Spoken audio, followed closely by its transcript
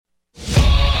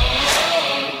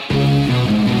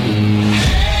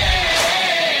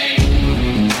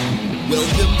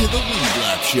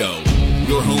Show,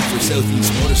 your home for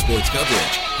Southeast motorsports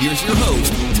coverage. Here's your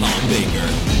host, Tom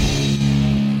Baker.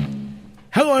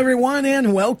 Hello, everyone,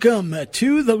 and welcome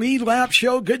to the Lead Lap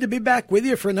Show. Good to be back with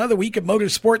you for another week of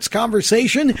motorsports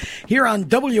conversation here on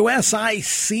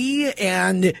WSIC.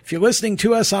 And if you're listening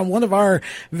to us on one of our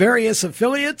various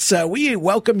affiliates, we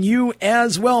welcome you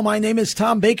as well. My name is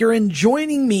Tom Baker, and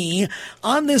joining me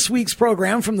on this week's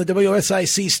program from the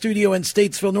WSIC studio in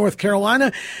Statesville, North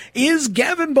Carolina, is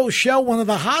Gavan Boeschele, one of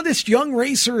the hottest young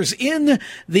racers in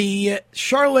the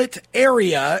Charlotte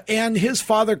area, and his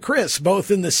father, Kris, both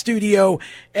in the studio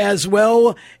as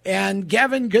well. And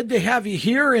Gavan, good to have you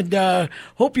here, and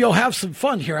hope you'll have some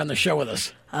fun here on the show with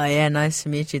us. Yeah, nice to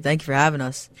meet you. Thank you for having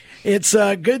us. It's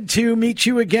good to meet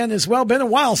you again as well. Been a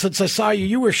while since I saw you.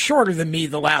 You were shorter than me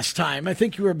the last time. I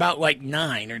think you were about like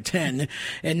 9 or 10,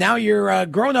 and now you're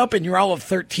grown up and you're all of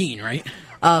 13, right?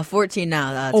 14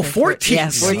 now. 14?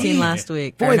 Yeah, 14 last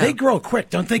week. Boy, they grow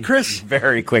quick, don't they, Kris?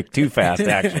 Very quick. Too fast,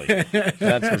 actually.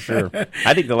 That's for sure.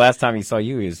 I think the last time he saw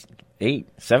you was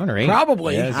 7 or 8.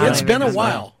 Probably. Yeah, it's been a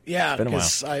while. Yeah,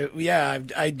 because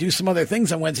I do some other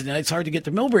things on Wednesday nights. It's hard to get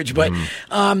to Millbridge. But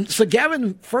so,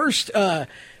 Gavan, first,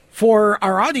 for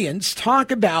our audience, talk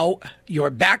about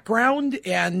your background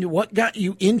and what got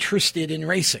you interested in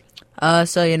racing.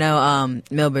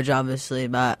 Millbridge, obviously,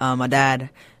 but my dad,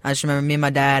 I just remember me and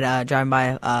my dad driving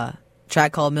by a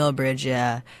track called Millbridge.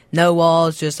 Yeah, no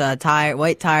walls, just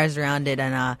white tires around it,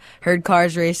 and heard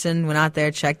cars racing, went out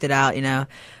there, checked it out,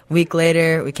 Week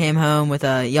later, we came home with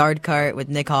a yard cart with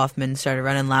Nick Hoffman, started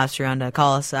running laps around a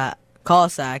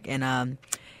cul-de-sac, and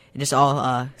it just all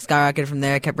skyrocketed from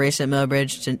there. Kept racing at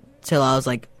Millbridge till I was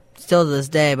still to this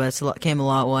day, but it came a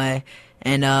long way,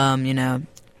 and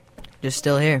just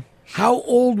still here. How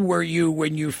old were you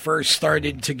when you first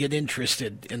started to get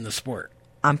interested in the sport?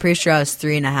 I'm pretty sure I was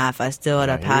 3.5. I still had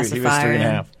a pacifier. He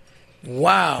was 3.5.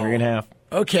 Wow. 3.5.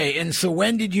 Okay, and so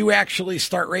when did you actually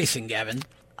start racing, Gavan?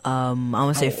 I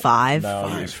want to say 5. No,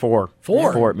 he was 4.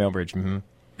 4? 4 at Millbridge. Mm-hmm.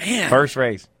 Man. First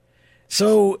race.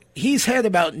 So he's had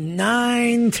about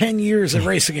 9-10 years of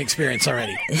racing experience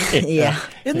already. Yeah.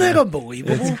 Isn't that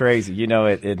unbelievable? It's crazy. And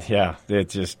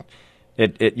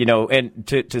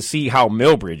to see how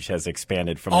Millbridge has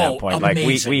expanded from that point.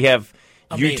 Amazing. We have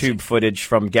Amazing. YouTube footage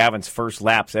from Gavan's first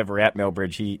laps ever at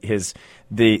Millbridge.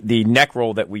 The neck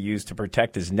roll that we used to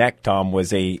protect his neck, Tom,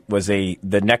 was the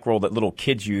neck roll that little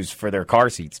kids use for their car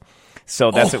seats.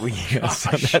 So that's what we use.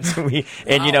 So that's what we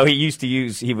and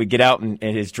he would get out and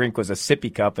his drink was a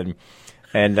sippy cup and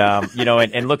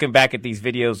looking back at these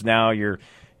videos now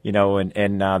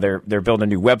they're building a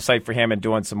new website for him and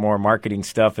doing some more marketing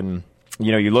stuff, and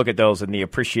you look at those and the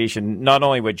appreciation, not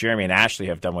only what Jeremy and Ashley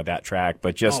have done with that track,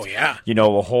 but just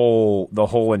the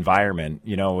whole environment.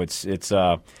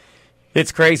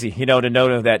 It's crazy, to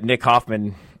know that Nick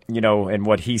Hoffman, and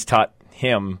what he's taught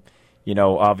him,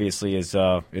 obviously is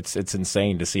it's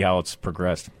insane to see how it's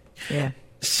progressed. Yeah.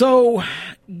 So,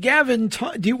 Gavan,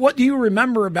 what do you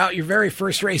remember about your very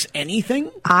first race? Anything?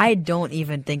 I don't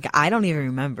even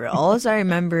remember. All I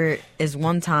remember is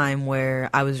one time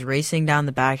where I was racing down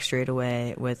the back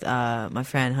straightaway with my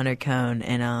friend Hunter Cohn,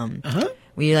 and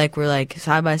we were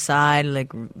side by side,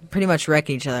 pretty much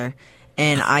wrecking each other.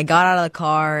 And I got out of the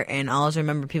car, and I always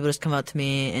remember people just come up to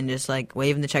me and just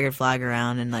waving the checkered flag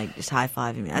around and just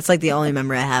high-fiving me. That's the only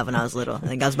memory I have when I was little. I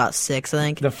think I was about 6, I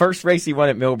think. The first race he won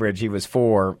at Millbridge, he was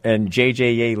 4, and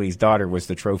J.J. Yaley's daughter was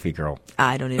the trophy girl.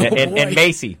 I don't even know. And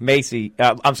Lacey,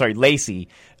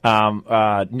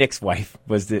 Nick's wife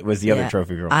was the other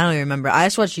trophy girl. I don't even remember. I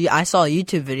saw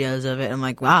YouTube videos of it. And I'm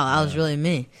like, wow, that was really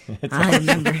me. I don't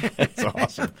remember. That's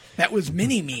awesome. That was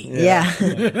mini-me. Yeah.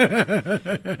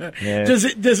 Does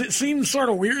it seem sort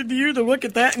of weird to you to look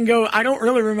at that and go, I don't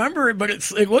really remember it, but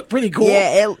it looked pretty cool?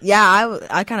 Yeah,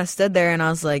 I kind of stood there and I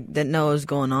was didn't know what was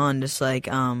going on. Just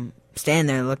standing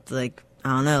there looked I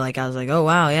don't know, I was oh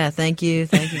wow, yeah, thank you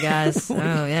guys. Oh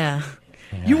yeah.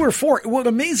 You were 4. What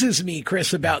amazes me,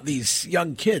 Kris, about these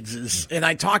young kids is, and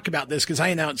I talk about this because I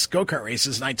announce go-kart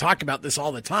races, and I talk about this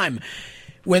all the time,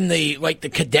 when the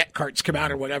cadet carts come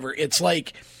out or whatever, it's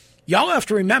y'all have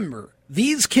to remember,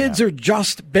 these kids are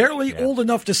just barely old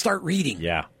enough to start reading.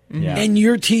 Yeah. And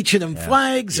you're teaching them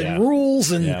flags and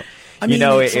rules and... I mean,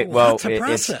 it's a lot to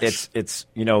process. It's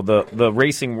the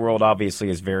racing world obviously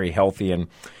is very healthy, and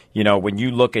when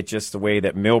you look at just the way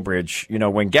that Millbridge,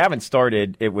 when Gavan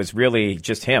started, it was really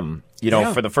just him.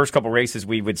 For the first couple races,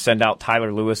 we would send out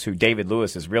Tyler Lewis, who David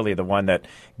Lewis is really the one that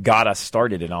got us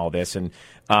started in all this. And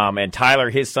Tyler,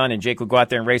 his son, and Jake would go out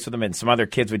there and race with him, and some other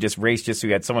kids would just race just so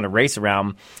you had someone to race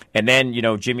around. And then,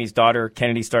 Jimmy's daughter,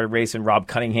 Kennedy, started racing. Rob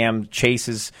Cunningham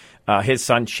chases his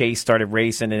son Chase started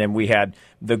racing, and then we had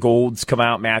the Golds come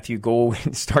out. Matthew Gold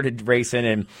started racing,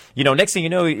 and next thing you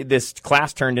know, this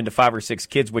class turned into 5 or 6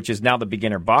 kids, which is now the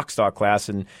beginner box stock class.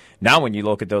 And now when you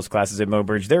look at those classes at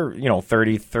Millbridge, they're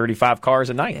 30, 35 cars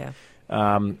a night. Yeah.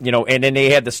 And then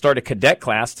they had to start a cadet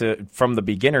class from the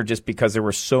beginner just because there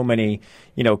were so many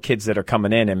kids that are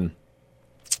coming in. And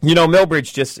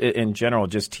Millbridge just in general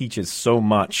just teaches so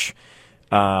much.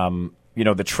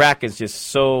 The track is just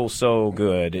so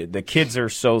good. The kids are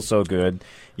so good.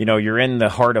 You're in the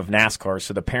heart of NASCAR,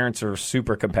 so the parents are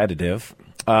super competitive.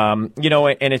 And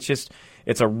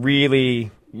it's a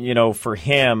really, for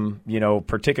him,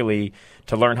 particularly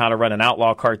to learn how to run an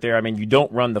outlaw kart there. I mean, you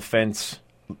don't run the fence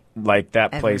like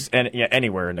that Ever. place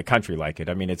anywhere in the country like it.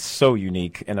 I mean, it's so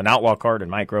unique. And an outlaw kart and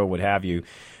micro would have you.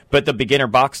 But the beginner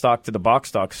box stock to the box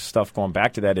stock stuff, going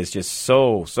back to that, is just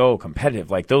so competitive.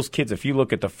 Like those kids, if you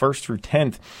look at the 1st through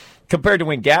 10th, compared to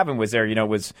when Gavan was there,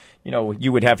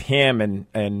 you would have him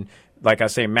and like I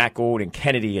say, Matt Gold and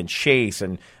Kennedy and Chase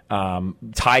and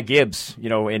Ty Gibbs,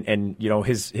 and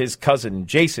his cousin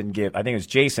Jason Gibbs, I think it was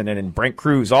Jason, and then Brent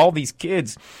Cruz, all these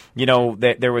kids,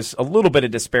 that there was a little bit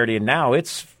of disparity, and now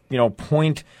it's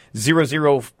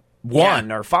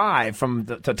 0.001 or 5 from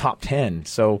the top 10.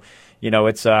 So.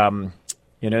 It's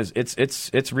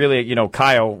really,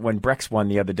 Kyle, when Brex won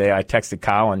the other day, I texted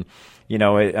Kyle and,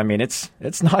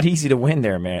 it's not easy to win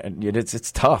there, man.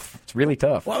 It's tough. It's really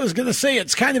tough. Well, I was going to say,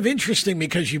 it's kind of interesting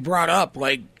because you brought up,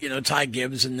 Ty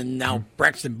Gibbs and then now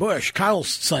Braxton Bush, Kyle's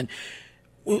son.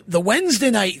 The Wednesday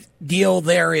night deal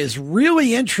there is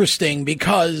really interesting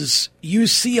because you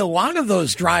see a lot of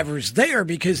those drivers there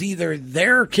because either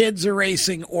their kids are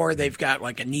racing or they've got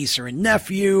like a niece or a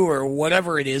nephew or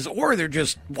whatever it is, or they're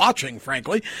just watching,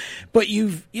 frankly. But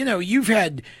you've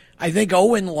had, I think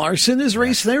Owen Larson has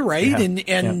raced there, right?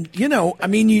 Yeah.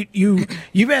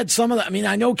 You've had some of the,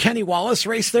 I know Kenny Wallace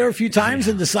raced there a few times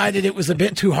and decided it was a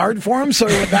bit too hard for him, so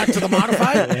he went back to the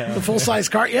modified, the full-size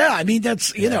car. Yeah,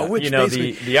 that's, which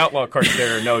basically. The outlaw carts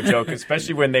there are no joke,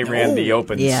 especially when they ran the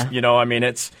opens. Yeah.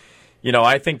 It's,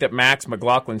 I think that Max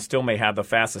McLaughlin still may have the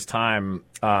fastest time.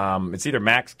 It's either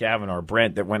Max, Gavan, or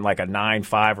Brent that went like a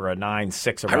 9.5 or a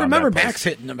 9.6 around. I remember that place. Max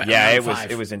hitting about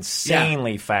it was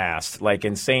insanely fast, like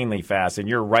insanely fast, and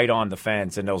you're right on the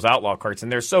fence in those outlaw carts,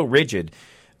 and they're so rigid.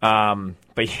 But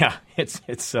yeah,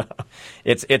 it's a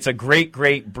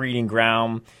great breeding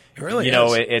ground. It really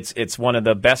is. It's one of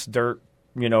the best dirt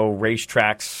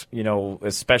racetracks,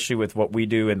 especially with what we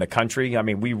do in the country. I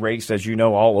mean, we race, as you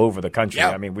know, all over the country.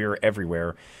 Yep. I mean, we're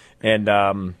everywhere. And,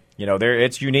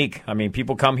 it's unique. I mean,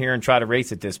 people come here and try to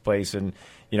race at this place. And,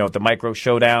 at the Micro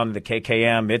Showdown, the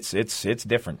KKM, it's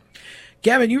different.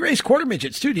 Gavan, you raced quarter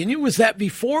midgets too, didn't you? Was that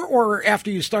before or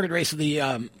after you started racing the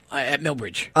at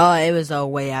Millbridge? It was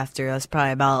way after. It was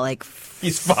probably about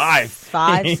He's 5.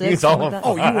 5, 6. He's all like that.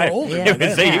 Oh, you were older.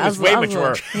 Yeah. He was way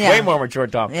mature. Yeah. Way more mature,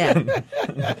 Tom. Yeah.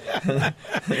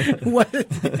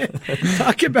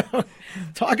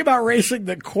 Talk about racing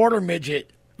the quarter midget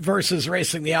versus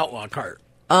racing the outlaw cart.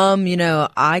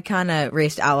 I kind of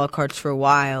raced outlaw carts for a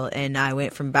while, and I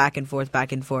went from back and forth,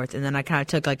 and then I kind of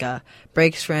took like a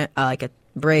break from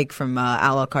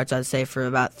outlaw carts, I'd say, for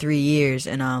about 3 years,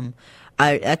 and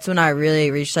that's when I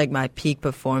really reached like my peak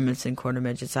performance in quarter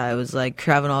midgets. I was like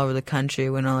traveling all over the country,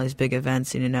 winning all these big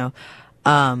events,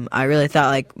 I really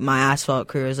thought like my asphalt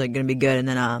career was like going to be good, and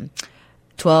then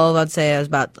 12, I'd say I was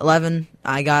about 11,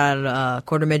 I got out of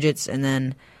quarter midgets, and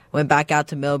then went back out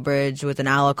to Millbridge with an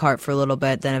outlaw cart for a little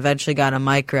bit, then eventually got a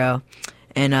micro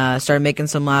and started making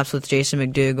some laps with Jason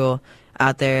McDougall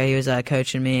out there. He was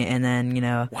coaching me, and then,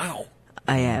 Wow.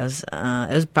 It was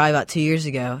probably about 2 years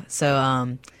ago.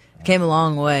 So came a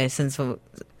long way since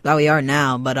that we are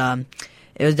now, but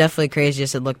it was definitely crazy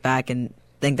just to look back and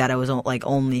think that it was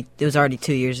already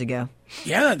 2 years ago.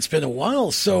 Yeah, it's been a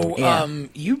while. So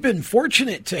you've been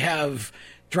fortunate to have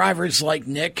drivers like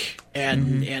Nick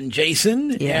and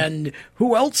Jason, and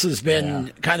who else has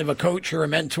been kind of a coach or a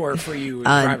mentor for you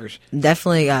as drivers?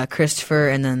 Definitely Christopher,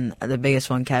 and then the biggest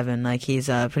one, Kevin. Like he's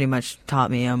pretty much taught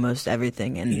me almost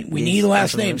everything. And we need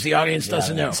last names. The audience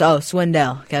doesn't know. So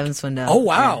Swindell, Kevin Swindell. Oh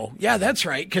wow, yeah, that's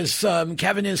right. Because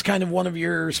Kevin is kind of one of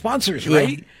your sponsors,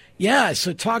 right? Yeah,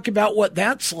 so talk about what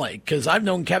that's like, because I've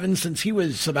known Kevin since he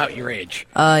was about your age.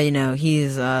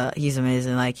 He's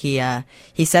amazing. Like he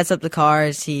sets up the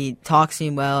cars, he talks to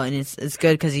me well, and it's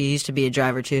good because he used to be a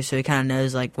driver too, so he kind of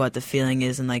knows like what the feeling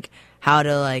is and like how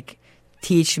to like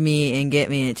teach me and get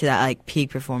me to that like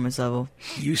peak performance level.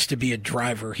 He used to be a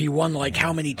driver. He won like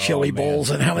how many Chili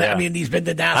Bowls and how many? I mean, he's been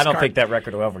to NASCAR. I don't think that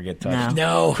record will ever get touched.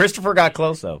 No. Christopher got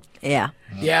close though. Yeah.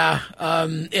 Yeah,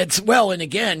 and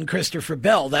again, Christopher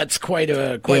Bell, that's quite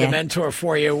a mentor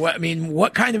for you.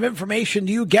 What kind of information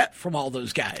do you get from all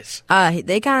those guys?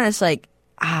 They kind of just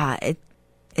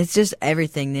it's just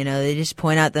everything, they just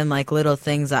point out them like little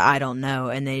things that I don't know,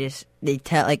 and they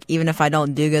tell, like, even if I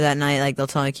don't do good that night, like, they'll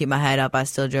tell me to keep my head up, I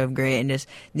still drove great, and just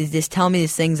tell me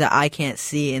these things that I can't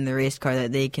see in the race car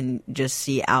that they can just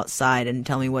see outside, and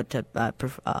tell me what to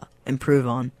improve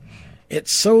on.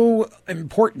 It's so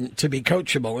important to be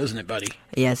coachable, isn't it, buddy?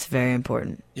 Yes, very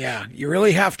important. Yeah, you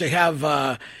really have to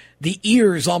have the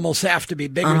ears almost have to be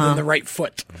bigger than the right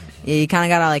foot. Yeah, you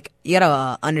kind of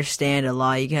gotta understand a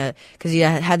lot. Because you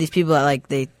have these people that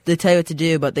they tell you what to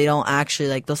do, but they don't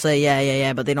actually they'll say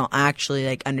yeah, but they don't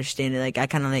actually understand it. I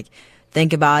kind of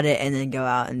think about it and then go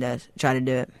out and try to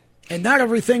do it. And not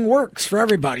everything works for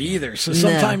everybody either. So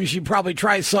sometimes you probably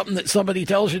try something that somebody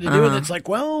tells you to do, and it's like,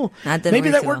 well, maybe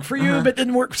that worked for you, but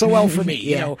didn't work so well for me.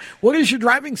 Yeah. What is your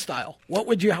driving style? What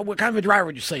kind of a driver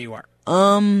would you say you are?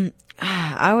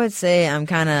 I would say I'm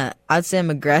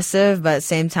aggressive, but at the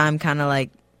same time, kind of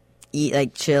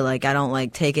chill. I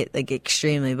don't take it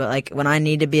extremely, but when I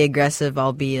need to be aggressive,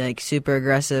 I'll be super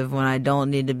aggressive. When I don't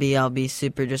need to be, I'll be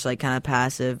super just kind of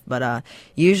passive. But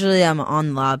usually I'm on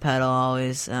the loud pedal,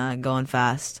 always going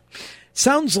fast.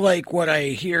 Sounds like what I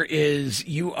hear is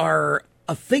you are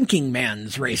a thinking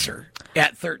man's racer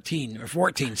at 13 or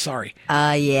 14. Sorry.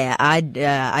 Yeah,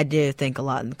 I do think a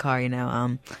lot in the car.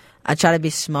 I try to be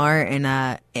smart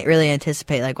and really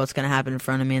anticipate what's going to happen in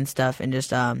front of me and stuff, and just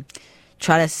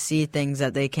try to see things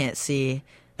that they can't see,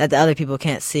 that the other people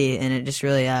can't see, and it just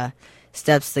really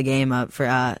steps the game up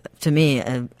for to me.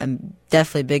 A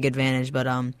definitely big advantage, but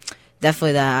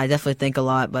definitely that I definitely think a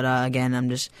lot. But again, I'm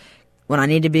just, when I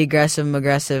need to be aggressive, I'm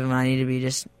aggressive, and when I need to be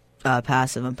just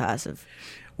passive, I'm passive.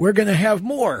 We're going to have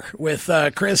more with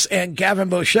Kris and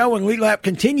Gavan Boeschele when Lead Lap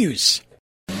continues.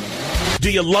 Do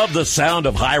you love the sound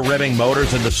of high-revving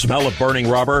motors and the smell of burning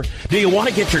rubber? Do you want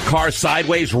to get your car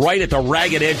sideways right at the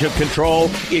ragged edge of control?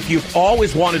 If you've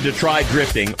always wanted to try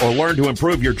drifting or learn to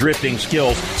improve your drifting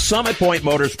skills, Summit Point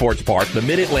Motorsports Park, the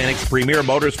Mid-Atlantic's premier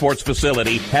motorsports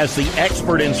facility, has the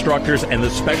expert instructors and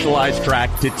the specialized track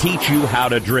to teach you how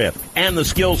to drift and the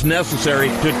skills necessary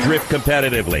to drift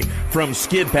competitively. From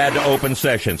skid pad to open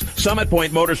sessions, Summit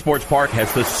Point Motorsports Park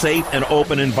has the safe and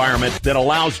open environment that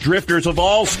allows drifters of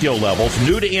all skill levels,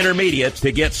 new to intermediate,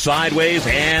 to get sideways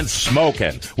and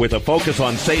smoking. With a focus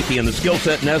on safety and the skill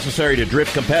set necessary to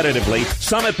drift competitively,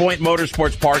 Summit Point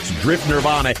Motorsports Park's Drift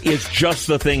Nirvana is just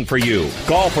the thing for you.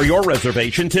 Call for your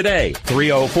reservation today,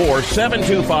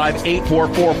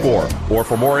 304-725-8444. Or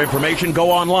for more information, go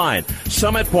online,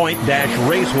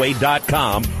 summitpoint-raceway.com,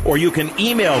 or you can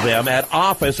email them at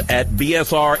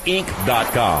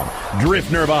office@bsrinc.com.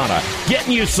 Drift Nirvana,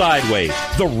 getting you sideways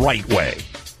the right way.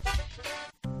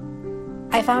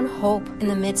 I found hope in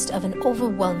the midst of an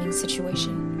overwhelming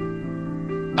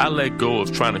situation. I let go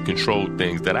of trying to control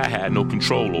things that I had no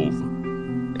control over,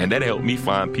 and that helped me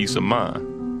find peace of mind.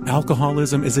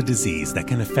 Alcoholism is a disease that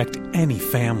can affect any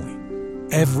family.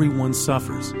 Everyone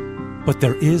suffers, but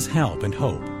there is help and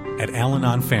hope at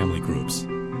Al-Anon Family Groups.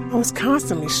 I was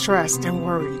constantly stressed and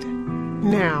worried.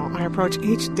 Now I approach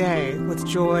each day with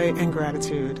joy and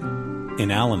gratitude.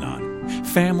 In Al-Anon,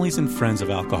 families and friends of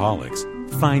alcoholics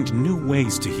find new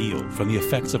ways to heal from the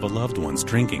effects of a loved one's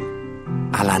drinking.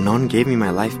 Al-Anon gave me my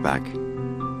life back.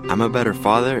 I'm a better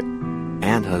father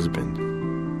and husband.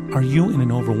 Are you in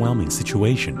an overwhelming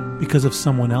situation because of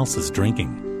someone else's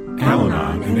drinking?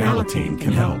 Al-Anon and Alateen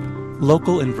can help.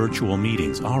 Local and virtual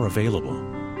meetings are available.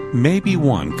 Maybe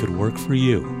one could work for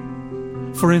you.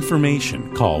 For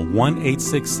information, call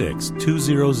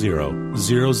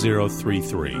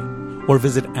 1-866-200-0033 or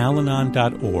visit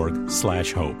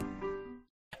alanon.org/hope.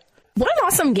 What an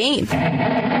awesome game.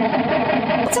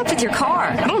 What's up with your car?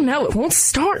 I don't know. It won't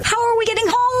start. How are we getting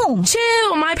home?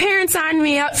 Chill. My parents signed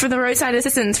me up for the roadside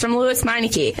assistance from Lewis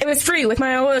Meineke. It was free with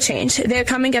my oil change. They'd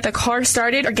come and get the car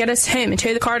started or get us home and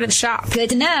tow the car to the shop.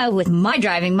 Good to know. With my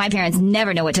driving, my parents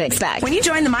never know what to expect. When you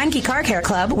join the Meineke Car Care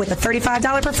Club with a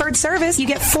 $35 preferred service, you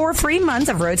get 4 free months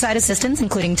of roadside assistance,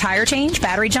 including tire change,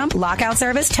 battery jump, lockout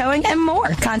service, towing, and more.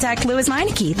 Contact Lewis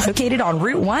Meineke, located on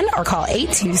Route 1, or call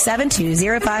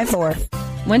 827-2054.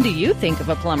 When do you think of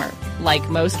a plumber? Like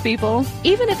most people,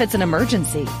 even if it's an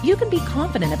emergency, you can be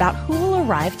confident about who will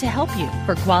arrive to help you.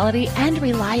 For quality and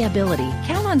reliability,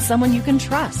 count on someone you can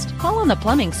trust. Call on the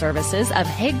plumbing services of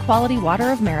Hague Quality Water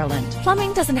of Maryland.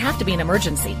 Plumbing doesn't have to be an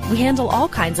emergency. We handle all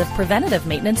kinds of preventative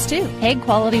maintenance too. Hague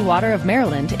Quality Water of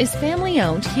Maryland is family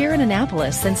owned here in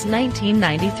Annapolis since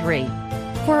 1993.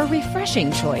 For a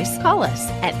refreshing choice, call us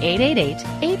at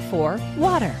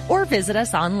 888-84-WATER or visit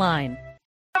us online.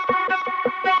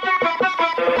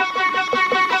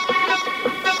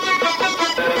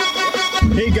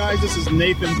 Hey guys, this is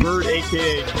Nathan Bird,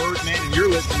 aka Birdman, and you're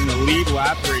listening to Lead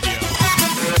Lap Radio.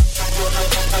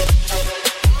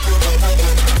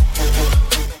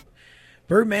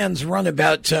 Birdman's run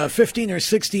about 15 or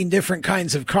 16 different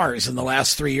kinds of cars in the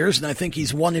last 3 years, and I think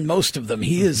he's won in most of them.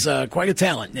 He is quite a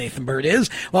talent, Nathan Bird is.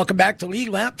 Welcome back to Lead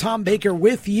Lap. Tom Baker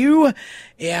with you,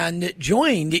 and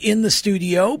joined in the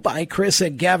studio by Kris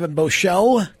and Gavan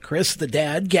Boeschele. Kris, the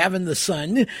dad, Gavan, the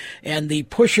son, and the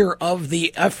pusher of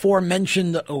the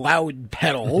aforementioned loud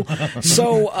pedal.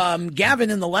 So, Gavan,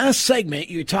 in the last segment,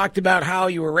 you talked about how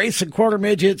you were racing quarter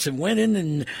midgets and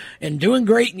winning and doing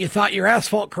great, and you thought your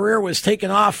asphalt career was taking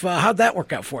off. How'd that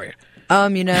work out for you? I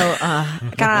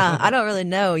don't really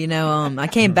know. I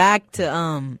came back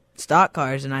to stock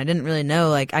cars, and I didn't really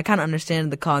know. I kind of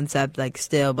understand the concept,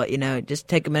 still, but just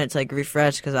take a minute to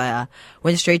refresh, because I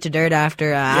went straight to dirt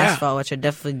after asphalt, which I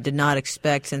definitely did not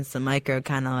expect, since the micro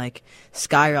kind of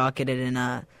skyrocketed, and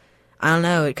I don't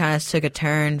know, it kind of took a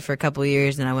turn for a couple of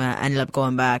years, and I ended up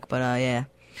going back, but yeah.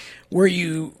 Were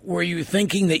you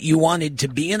thinking that you wanted to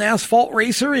be an asphalt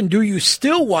racer, and do you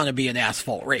still want to be an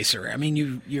asphalt racer? I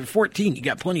mean, you're 14, you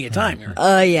got plenty of time here.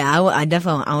 Yeah, I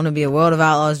definitely want to be a World of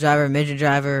Outlaws driver, midget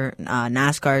driver,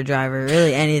 NASCAR driver,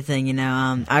 really anything.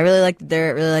 I really like the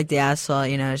dirt, really like the asphalt.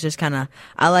 It's just kind of,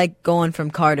 I like going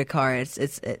from car to car.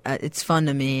 It's fun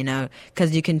to me,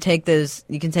 because you can take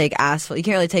asphalt. You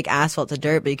can't really take asphalt to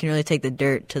dirt, but you can really take the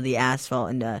dirt to the asphalt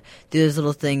and do those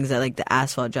little things that the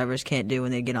asphalt drivers can't do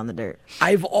when they get on the dirt.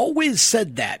 I've always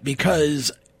said that,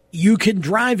 because you can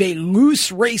drive a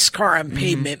loose race car on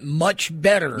pavement much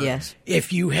better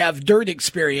if you have dirt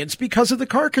experience, because of the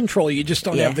car control. You just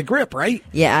don't have the grip, right?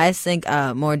 Yeah, I think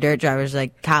more dirt drivers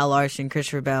like Kyle Larson,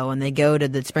 Christopher Bell, when they go to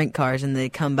the sprint cars and they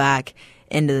come back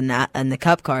into the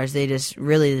cup cars, they just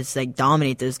really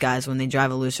dominate those guys when they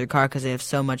drive a looser car, because they have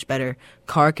so much better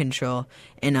car control.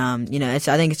 And I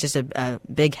think it's just a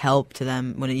big help to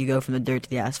them when you go from the dirt to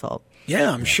the asphalt.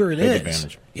 Yeah, I'm sure it is.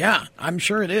 Advantage. Yeah, I'm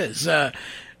sure it is.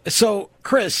 So,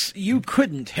 Kris, you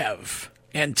couldn't have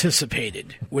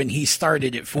anticipated when he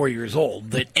started at 4 years old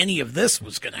that any of this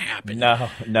was going to happen.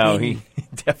 No, he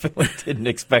definitely didn't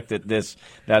expect it.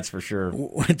 That's for sure.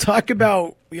 Talk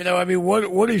about,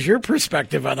 what is your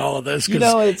perspective on all of this?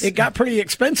 Because it got pretty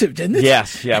expensive, didn't it?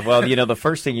 Yes, yeah. Well, the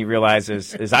first thing you realize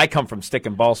is I come from stick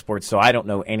and ball sports, so I don't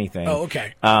know anything. Oh,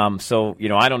 okay. So,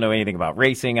 I don't know anything about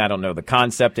racing. I don't know the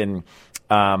concept, and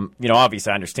obviously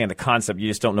I understand the concept. You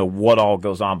just don't know what all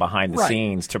goes on behind the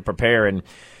scenes to prepare. And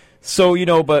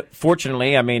so, but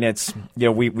fortunately, I mean, it's,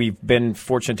 we've been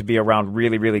fortunate to be around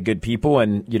really, really good people.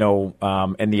 And,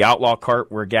 in the outlaw cart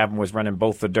where Gavan was running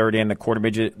both the dirt and the quarter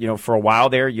midget, for a while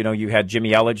there, you had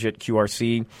Jimmy Elledge at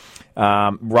QRC.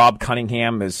 Rob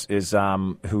Cunningham is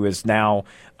who is now,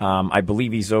 I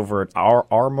believe he's over at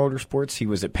our Motorsports. He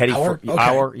was at Petty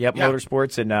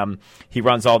Motorsports, and he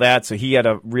runs all that. So he had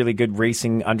a really good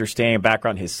racing understanding and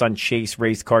background. His son Chase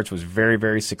raced karts, was very,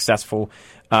 very successful.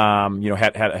 Had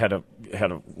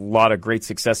a lot of great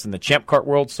success in the champ kart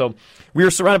world. So we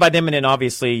were surrounded by them, and then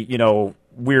obviously,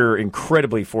 we're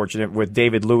incredibly fortunate with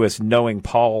David Lewis knowing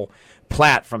Paul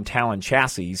Platt from Talon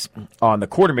Chassis on the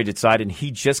quarter midget side, and he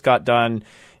just got done,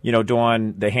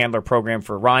 doing the handler program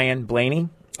for Ryan Blaney,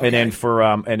 and then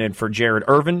for Jared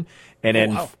Irvin, and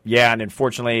then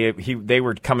fortunately they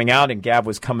were coming out and Gav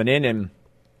was coming in,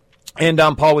 and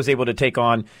Paul was able to take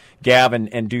on Gav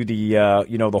and do the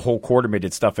the whole quarter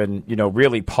midget stuff, and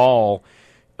really Paul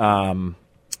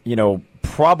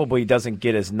probably doesn't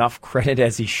get enough credit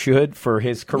as he should for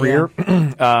his career.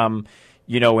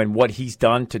 And what he's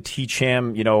done to teach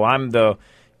him. I'm the,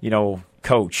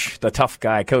 coach, the tough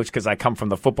guy coach, because I come from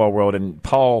the football world. And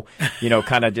Paul,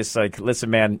 kind of just listen,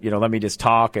 man, let me just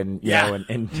talk and,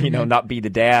 not be the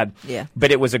dad. Yeah.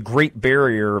 But it was a great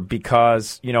barrier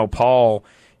because, Paul,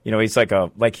 he's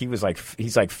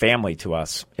he's like family to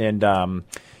us. And, and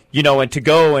to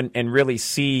go and really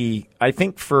see, I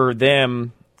think for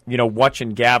them,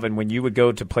 watching Gavan, when you would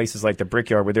go to places like the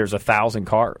Brickyard where there's 1,000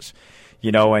 cars,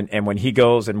 and when he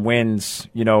goes and wins,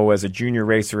 as a junior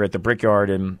racer at the Brickyard,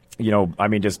 and, I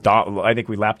think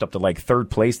we lapped up to third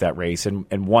place that race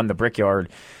and won the Brickyard.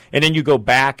 And then you go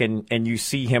back and you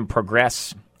see him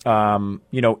progress,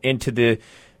 into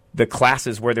the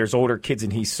classes where there's older kids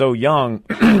and he's so young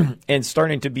and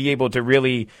starting to be able to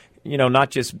really, not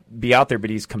just be out there,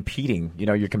 but he's competing,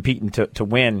 you're competing to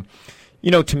win.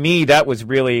 To me, that was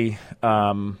really,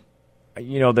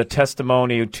 the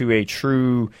testimony to a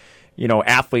true,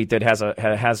 athlete that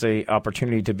has a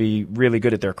opportunity to be really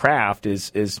good at their craft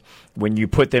is when you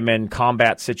put them in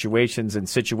combat situations and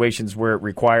situations where it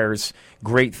requires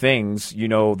great things,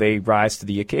 they rise to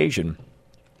the occasion.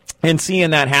 And seeing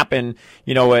that happen,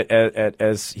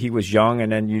 as he was young,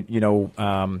 and then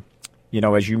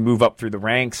as you move up through the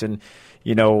ranks, and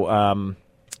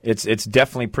it's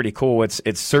definitely pretty cool.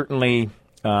 It's certainly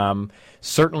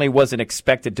wasn't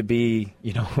expected to be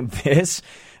this.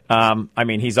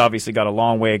 He's obviously got a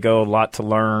long way to go, a lot to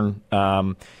learn.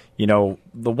 The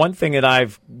one thing that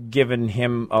I've given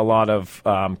him a lot of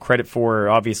credit for,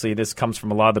 obviously, this comes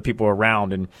from a lot of the people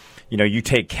around, and you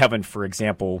take Kevin for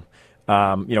example.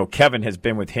 Kevin has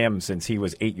been with him since he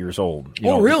was 8 years old.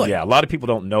 Really? Yeah, a lot of people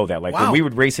don't know that. Like, wow. When we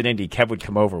would race at Indy, Kev would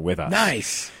come over with us.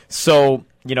 Nice. So,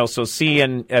 so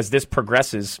seeing as this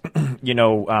progresses,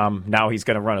 now he's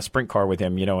going to run a sprint car with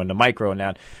him, in the micro and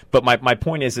that. But my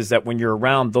point is that when you're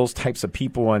around those types of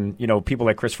people and, people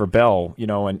like Christopher Bell,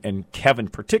 and Kevin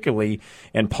particularly,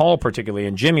 and Paul particularly,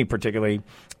 and Jimmy particularly,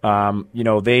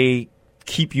 they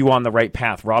keep you on the right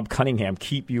path. Rob Cunningham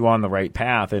keep you on the right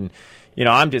path. And,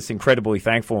 I'm just incredibly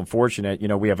thankful and fortunate.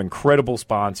 We have incredible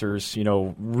sponsors,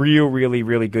 really,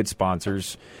 really good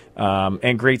sponsors,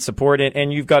 and great support.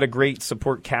 And you've got a great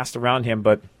support cast around him.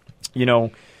 But,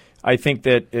 I think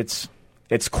that it's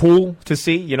cool to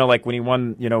see, like when he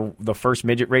won, the first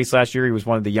midget race last year, he was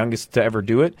one of the youngest to ever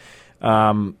do it.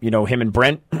 Him and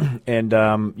Brent,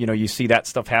 and, you see that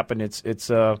stuff happen. It's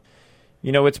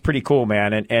pretty cool,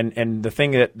 man. And the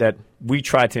thing that we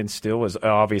try to instill is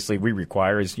obviously we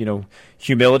require is,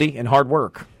 humility and hard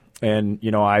work. And,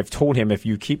 I've told him if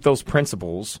you keep those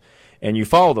principles and you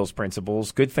follow those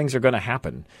principles, good things are going to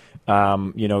happen.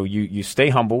 You stay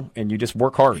humble and you just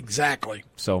work hard. Exactly.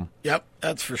 So. Yep,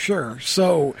 that's for sure.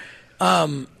 So,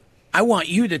 I want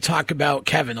you to talk about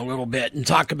Kevin a little bit and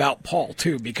talk about Paul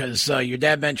too, because your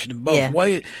dad mentioned them both. Yeah.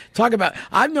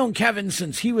 I've known Kevin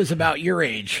since he was about your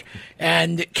age,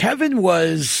 and Kevin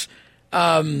was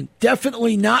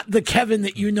definitely not the Kevin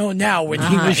that you know now when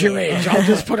he was your age. I'll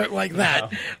just put it like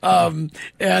that. He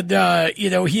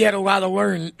had a lot of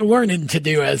learning to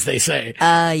do, as they say.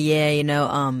 Start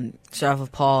off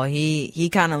with Paul. He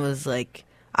kind of was like,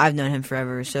 I've known him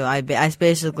forever, so I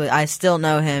still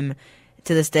know him.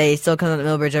 To this day, he still comes up to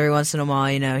Millbridge every once in a while.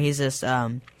 He's just he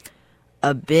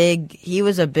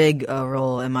was a big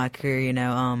role in my career.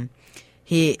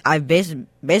 I've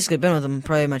basically been with him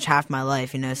pretty much half my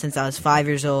life. Since I was 5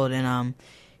 years old, and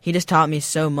he just taught me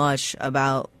so much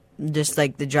about just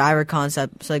like the driver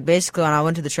concept. So like basically, when I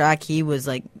went to the track, he was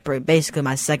like basically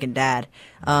my second dad.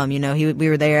 We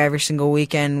were there every single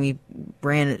weekend. We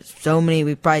ran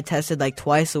we probably tested like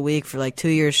twice a week for like 2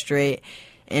 years straight.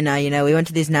 And, we went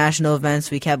to these national events.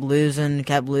 We kept losing. We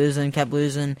got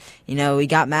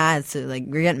mad. So, we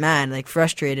were getting mad,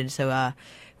 frustrated. So,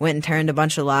 went and turned a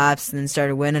bunch of laps and then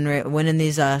started winning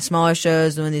these smaller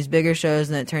shows, winning these bigger shows,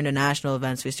 and then it turned to national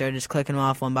events. We started just clicking them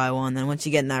off one by one. Then once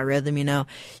you get in that rhythm, you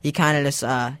kind of just,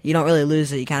 you don't really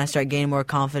lose it. You kind of start gaining more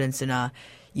confidence and,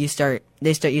 you start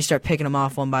picking them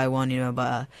off one by one,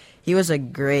 but, he was a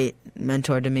great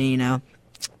mentor to me,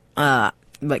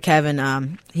 But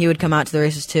Kevin, he would come out to the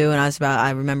races too, and I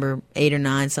remember 8 or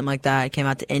 9, something like that. I came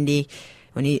out to Indy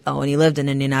when he lived in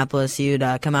Indianapolis. He would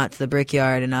come out to the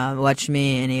Brickyard and watch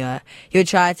me, and he would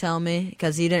try to tell me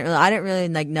because I didn't really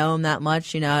know him that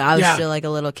much. I was still like a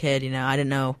little kid. I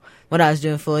didn't know what I was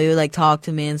doing fully. He would talk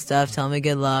to me and stuff, tell me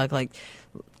good luck,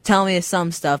 tell me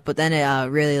some stuff. But then it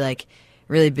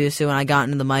really boosted when I got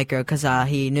into the micro because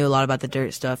he knew a lot about the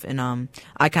dirt stuff, and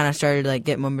I kind of started to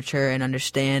get more mature and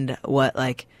understand what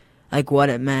what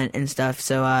it meant and stuff.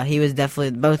 So he was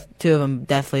definitely two of them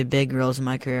definitely big roles in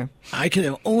my career. I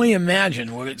can only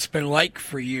imagine what it's been like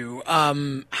for you.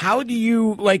 How do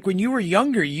you when you were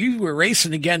younger? You were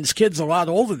racing against kids a lot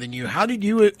older than you. How did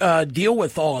you deal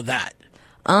with all of that?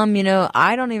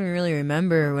 I don't even really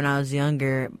remember when I was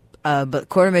younger. But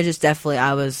quarter midgets definitely.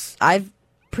 I've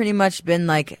pretty much been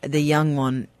the young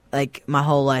one my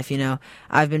whole life.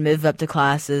 I've been moved up to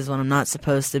classes when I'm not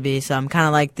supposed to be, so I'm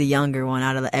kind of the younger one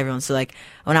out of everyone. So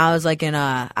when I was in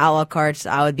outlaw karts,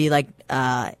 I would be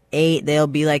 8, they'll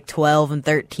be 12 and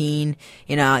 13.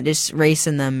 Just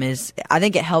racing them I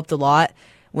think it helped a lot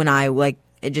when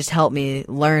it just helped me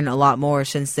learn a lot more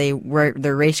since their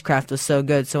racecraft was so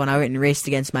good. So when I went and raced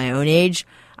against my own age,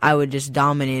 I would just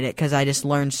dominate it because I just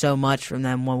learned so much from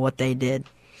them on what they did.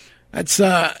 It's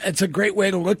a great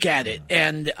way to look at it,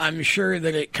 and I'm sure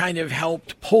that it kind of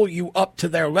helped pull you up to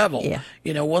their level.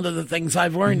 Yeah. One of the things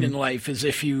I've learned in life is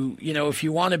if you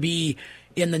want to be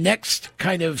in the next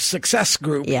kind of success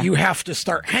group, you have to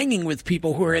start hanging with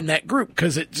people who are in that group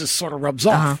because it just sort of rubs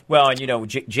off. Well, and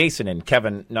Jason and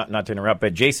Kevin, not to interrupt,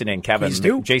 but Jason and Kevin,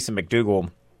 Jason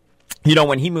McDougall,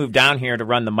 when he moved down here to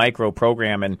run the micro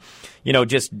program, and,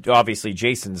 just obviously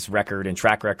Jason's record and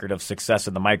track record of success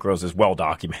in the micros is well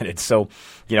documented. So,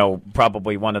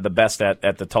 probably one of the best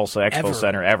at the Tulsa Expo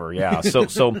Center ever. Yeah.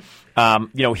 So,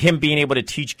 him being able to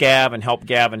teach Gav and help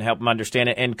him understand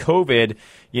it. And COVID,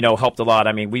 helped a lot.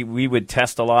 I mean, we would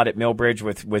test a lot at Millbridge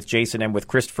with Jason and with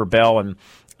Christopher Bell, and,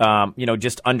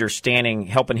 just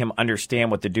helping him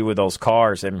understand what to do with those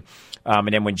cars. And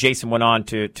then when Jason went on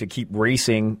to keep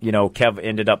racing, Kev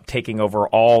ended up taking over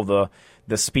all the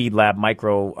Speed Lab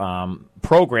micro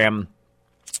program.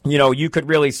 You could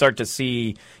really start to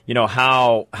see,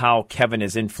 how Kevin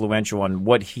is influential on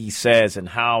what he says and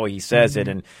how he says it,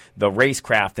 and the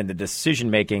racecraft and the decision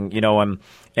making,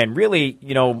 and really,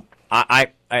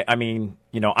 I mean,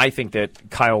 I think that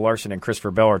Kyle Larson and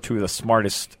Christopher Bell are two of the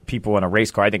smartest people in a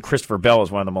race car. I think Christopher Bell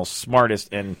is one of the most smartest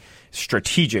and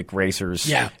strategic racers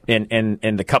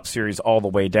in the Cup Series all the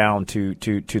way down to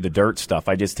the dirt stuff.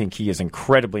 I just think he is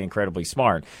incredibly, incredibly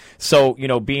smart. So,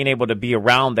 being able to be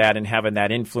around that and having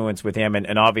that influence with him,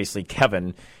 and obviously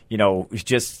Kevin,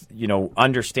 just,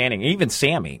 understanding, even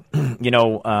Sammy,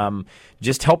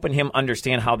 just helping him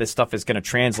understand how this stuff is going to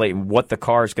translate and what the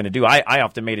car is going to do. I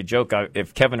often made a joke,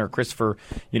 if Kevin or Christopher,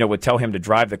 would tell him to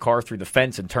drive the car through the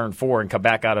fence in turn 4 and come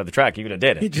back out of the track, he would have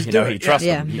did it. He trusts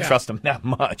him. He trusts him that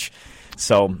much.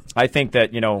 So I think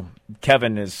that,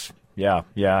 Kevin is, I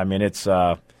mean, it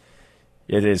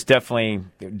is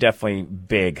definitely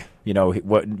big.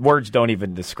 What words don't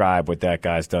even describe what that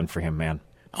guy's done for him, man.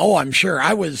 Oh, I'm sure.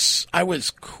 I was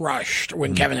crushed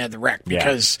when Kevin had the wreck,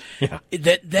 because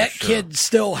that kid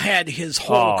still had his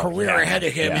whole career ahead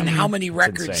of him, and how many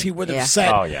records he would have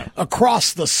set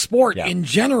across the sport in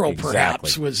general,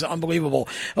 perhaps, was unbelievable.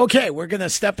 Okay, we're going to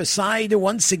step aside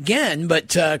once again,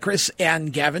 but Kris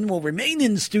and Gavan will remain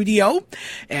in studio,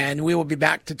 and we will be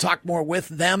back to talk more with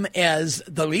them as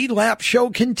the Lead Lap Show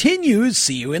continues.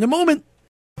 See you in a moment.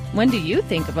 When do you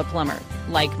think of a plumber?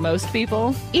 Like most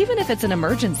people, even if it's an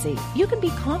emergency, you can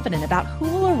be confident about who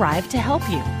will arrive to help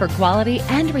you. For quality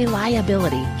and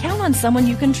reliability, count on someone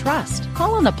you can trust.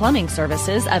 Call on the plumbing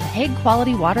services of Hague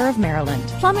Quality Water of Maryland.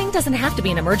 Plumbing doesn't have to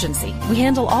be an emergency. We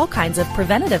handle all kinds of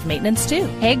preventative maintenance too.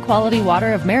 Hague Quality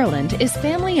Water of Maryland is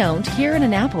family owned here in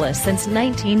Annapolis since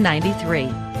 1993.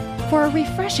 For a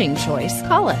refreshing choice,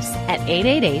 call us at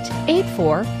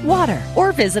 888-84-WATER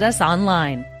or visit us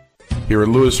online. Here at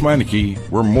Lewis Meineke,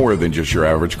 we're more than just your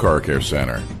average car care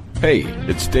center. Hey,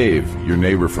 it's Dave, your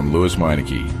neighbor from Lewis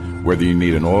Meineke. Whether you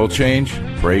need an oil change,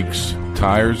 brakes,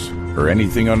 tires, or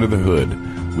anything under the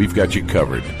hood, we've got you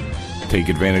covered. Take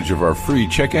advantage of our free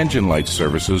check engine light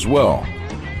service as well.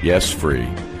 Yes, free.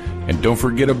 And don't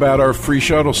forget about our free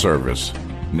shuttle service.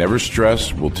 Never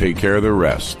stress, we'll take care of the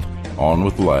rest. On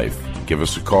with life. Give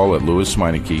us a call at Lewis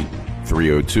Meineke,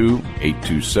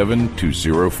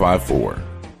 302-827-2054.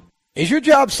 Is your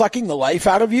job sucking the life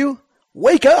out of you?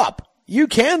 Wake up! You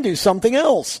can do something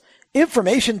else.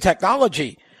 Information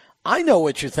technology. I know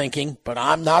what you're thinking, but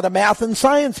I'm not a math and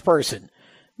science person.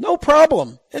 No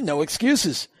problem, and no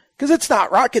excuses. Because it's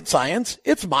not rocket science,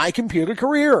 it's My Computer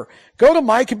Career. Go to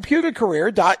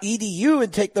mycomputercareer.edu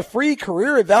and take the free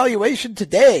career evaluation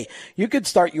today. You could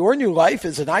start your new life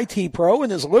as an IT pro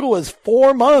in as little as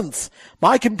 4 months.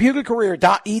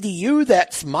 mycomputercareer.edu,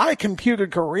 that's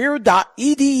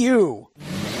mycomputercareer.edu.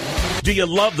 Do you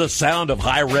love the sound of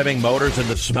high-revving motors and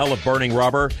the smell of burning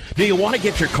rubber? Do you want to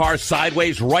get your car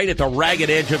sideways right at the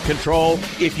ragged edge of control?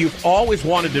 If you've always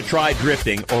wanted to try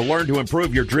drifting or learn to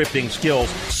improve your drifting skills,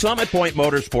 Summit Point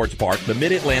Motorsports Park, the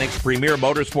Mid-Atlantic's premier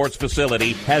motorsports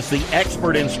facility, has the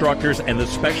expert instructors and the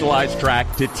specialized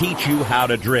track to teach you how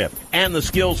to drift and the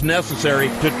skills necessary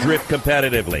to drift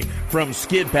competitively. From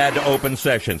skid pad to open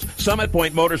sessions, Summit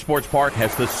Point Motorsports Park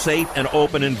has the safe and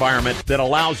open environment that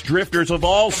allows drifters of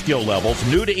all skill levels,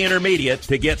 new to intermediate,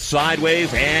 to get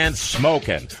sideways and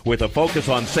smoking. With a focus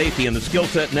on safety and the skill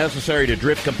set necessary to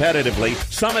drift competitively,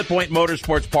 Summit Point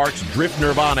Motorsports Park's Drift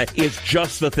Nirvana is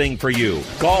just the thing for you.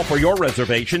 Call for your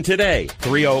reservation today,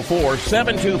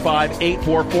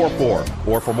 304-725-8444.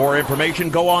 Or for more information,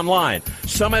 go online,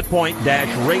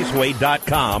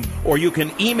 summitpoint-raceway.com, or you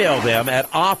can email them at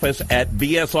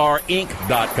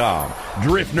office@bsrinc.com.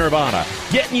 Drift Nirvana,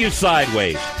 getting you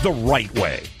sideways the right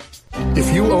way.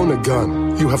 If you own a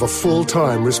gun, you have a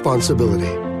full-time responsibility.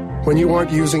 When you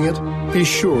aren't using it, be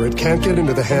sure it can't get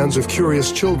into the hands of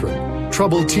curious children,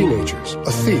 troubled teenagers,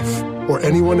 a thief, or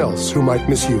anyone else who might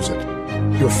misuse it.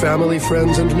 Your family,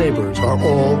 friends, and neighbors are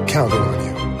all counting on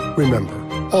you. Remember,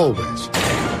 always,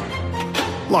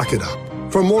 lock it up.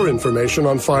 For more information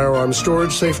on firearm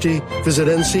storage safety, visit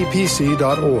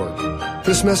ncpc.org.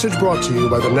 This message brought to you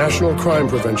by the National Crime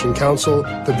Prevention Council,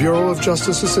 the Bureau of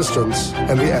Justice Assistance,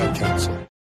 and the Ad Council.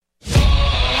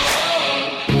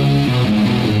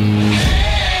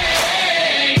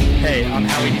 Hey, I'm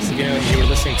Howie DeSavino, and you're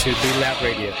listening to Lead Lab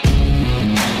Radio.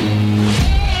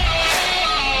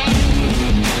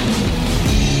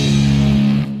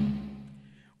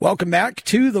 Welcome back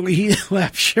to the Lead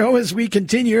Lab Show as we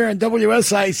continue here on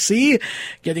WSIC,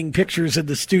 getting pictures in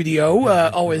the studio.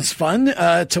 Always fun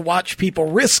to watch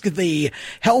people risk the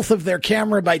health of their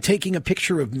camera by taking a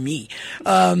picture of me.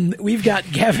 We've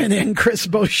got Gavan and Kris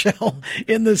Boeschele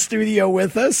in the studio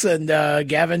with us. And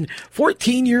Gavan,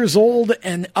 14 years old,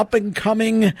 and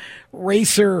up-and-coming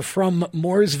racer from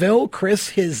Mooresville. Kris,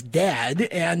 his dad.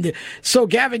 And so,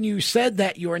 Gavan, you said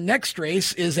that your next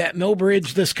race is at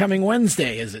Millbridge this coming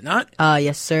Wednesday, is it not?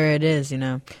 Yes, sir, it is.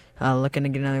 Looking to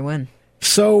get another win.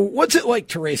 So what's it like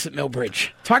to race at Millbridge?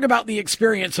 Talk about the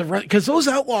experience of running, because those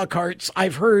Outlaw carts,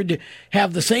 I've heard,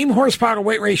 have the same horsepower to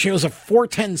weight ratio as a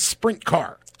 410 sprint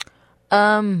car.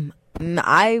 I'm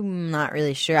not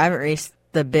really sure. I haven't raced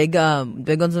the big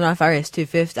ones enough. I raced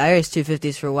 250. I raced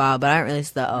 250s for a while, but I haven't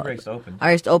raced the. Raced opens. I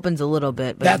raced opens a little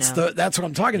bit. But, that's what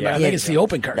I'm talking about. I think it's the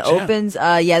open carts. The opens,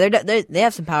 they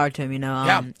have some power to them.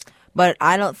 Yeah. But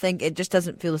I don't think it just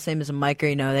doesn't feel the same as a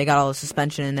micro. They got all the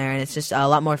suspension in there, and it's just a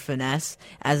lot more finesse.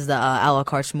 As the Outlaw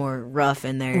cart's more rough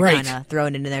in there, right. Kind of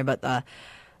throwing it into there. But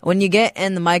when you get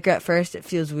in the micro at first, it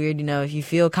feels weird. You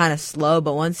feel kind of slow,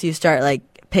 but once you start like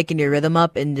picking your rhythm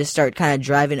up and just start kind of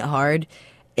driving it hard,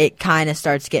 it kind of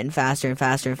starts getting faster and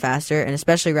faster and faster, and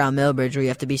especially around Millbridge where you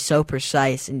have to be so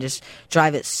precise and just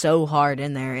drive it so hard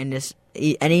in there, and just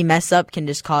any mess up can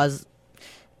just cause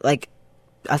like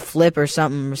a flip or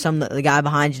something, the guy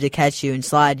behind you to catch you and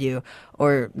slide you,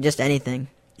 or just anything.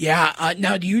 Yeah.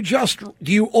 Now, do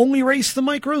you only race the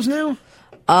micros now?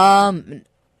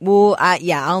 Well, I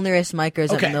only race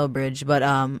micros at Millbridge, but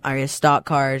I race stock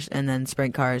cars and then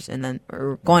sprint cars, and then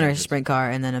going to race a sprint car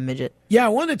and then a midget. Yeah, I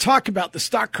want to talk about the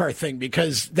stock car thing,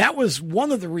 because that was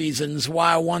one of the reasons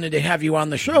why I wanted to have you on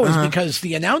the show, is because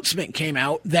the announcement came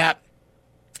out that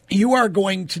you are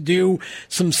going to do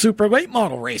some super late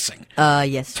model racing.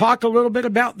 Yes. Talk a little bit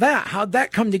about that. How'd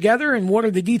that come together, and what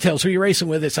are the details? Who are you racing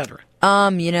with, et cetera?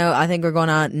 I think we're going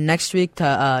out next week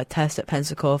to test at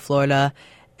Pensacola, Florida.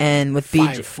 And with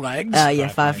BJ, 5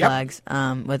 flags. Five flags.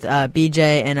 With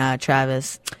BJ and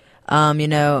Travis. I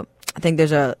think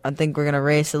I think we're gonna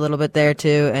race a little bit there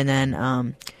too, and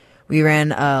then we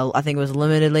ran. I think it was a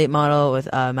limited late model with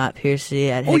Matt Piercy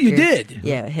at Hickory. Oh, you did?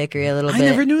 Yeah, Hickory a little bit. I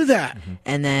never knew that.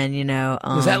 And then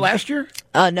was that last year?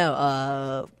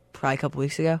 No. Probably a couple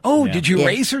weeks ago. Oh, yeah. Did you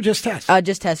race or just test?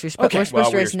 Just test. We're supposed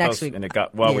to race next week. And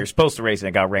we were supposed to race, and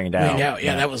it got rained out.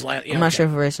 Yeah, that was last. Yeah, I'm not sure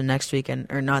if we're racing next weekend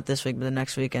or not this week, but the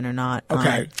next weekend or not.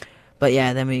 Okay. But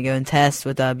yeah, then we go and test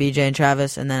with BJ and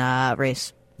Travis, and then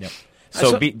race. Yep.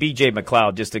 So BJ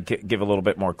McLeod, just to give a little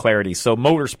bit more clarity. So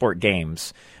Motorsport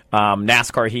Games.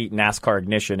 NASCAR Heat, NASCAR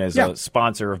Ignition is a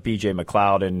sponsor of BJ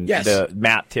McLeod and the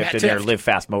Matt Tift and their Live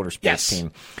Fast Motorsports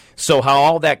team. So how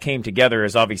all that came together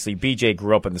is obviously BJ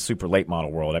grew up in the super late model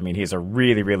world. I mean, he's a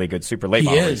really, really good super late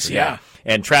model. He is, yeah.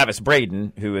 And Travis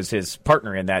Braden, who is his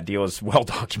partner in that deal, is well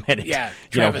documented. Yeah,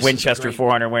 Winchester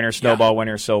 400 winner, Snowball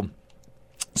winner. So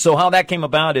how that came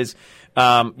about is,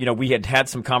 we had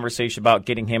some conversation about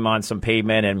getting him on some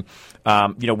pavement, and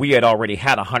we had already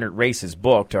had 100 races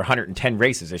booked, or 110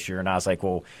 races this year, and I was like,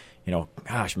 well,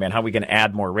 gosh, man, how are we going to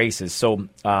add more races? So,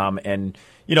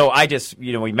 I just,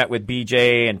 we met with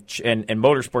BJ, and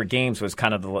Motorsport Games was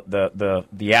kind of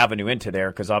the avenue into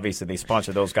there, because obviously they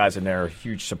sponsor those guys, and they're a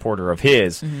huge supporter of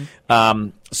his. Mm-hmm.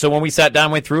 So when we sat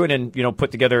down, went through it, and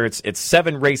put together, it's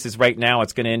 7 races right now.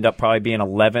 It's going to end up probably being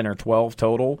 11 or 12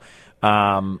 total.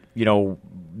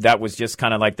 That was just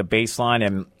kind of like the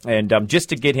baseline, and just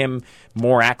to get him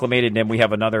more acclimated. And then we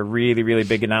have another really, really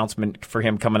big announcement for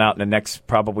him coming out in the next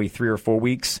probably 3 or 4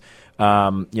 weeks.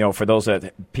 For those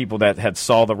people that had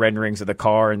saw the renderings of the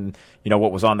car and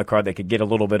what was on the car, they could get a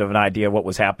little bit of an idea of what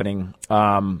was happening.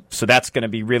 So that's going to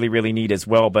be really, really neat as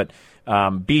well. But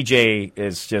BJ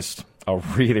is just a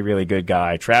really, really good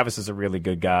guy. Travis is a really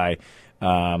good guy.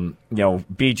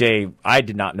 BJ, I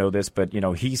did not know this, but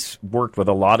he's worked with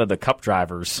a lot of the Cup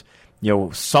drivers.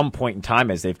 Some point in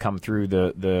time as they've come through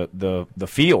the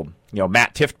field.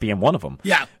 Matt Tift being one of them.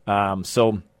 Yeah.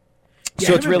 So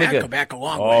it's really good. Go back a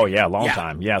long way. Oh yeah, long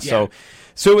time. Yeah. So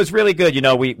it was really good.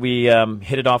 We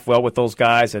hit it off well with those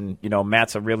guys, and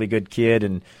Matt's a really good kid,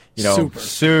 and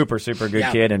super good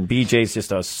kid, and BJ's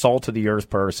just a salt of the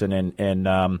earth person, and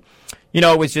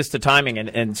it was just the timing,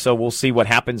 and so we'll see what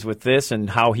happens with this and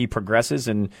how he progresses,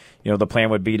 and the plan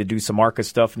would be to do some ARCA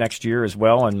stuff next year as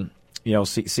well, and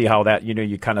see how that,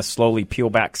 you kind of slowly peel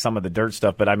back some of the dirt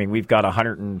stuff. But I mean, we've got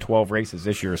 112 races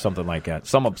this year or something like that.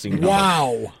 Some obscene number.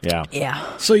 Wow. Yeah.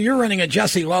 Yeah. So you're running a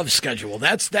Jesse Love schedule.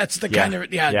 That's the kind of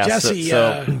Jesse.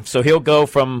 So he'll go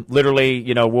from literally,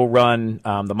 we'll run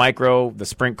the micro, the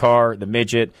sprint car, the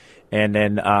midget, and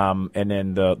then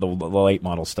the late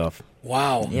model stuff.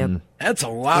 Wow. Yep. That's a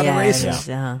lot of races.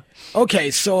 Yeah. Okay,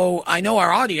 so I know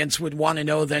our audience would want to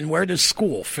know then, where does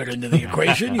school fit into the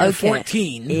equation? You're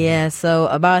 14. Yeah, so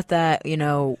about that,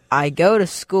 I go to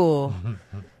school,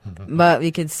 but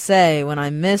we could say when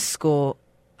I miss school,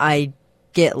 I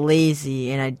get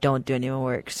lazy and I don't do any more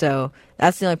work. So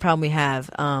that's the only problem we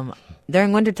have.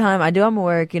 During wintertime, I do all my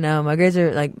work, my grades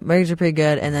are pretty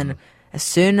good, and then as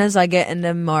soon as I get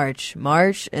into March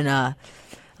and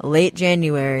late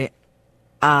January,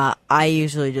 I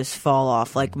usually just fall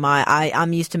off. Like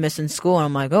I'm used to missing school, and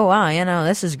I'm like, oh wow,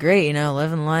 this is great,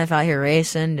 living life out here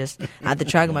racing, just at the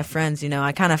track with my friends.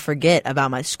 I kind of forget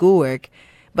about my schoolwork,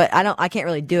 but I can't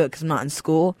really do it because I'm not in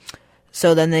school.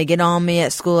 So then they get on me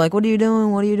at school, like, what are you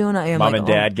doing? What are you doing out here? Mom and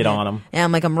Dad get on them. Yeah,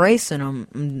 I'm like, I'm racing.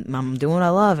 I'm doing what I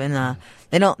love, and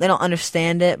they don't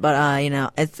understand it, but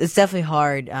it's definitely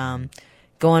hard.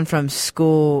 Going from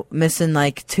school, missing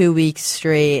like 2 weeks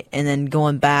straight, and then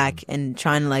going back and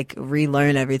trying to like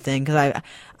relearn everything. Because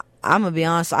I'm gonna be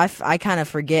honest, I kind of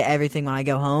forget everything when I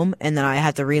go home, and then I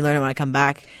have to relearn it when I come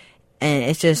back, and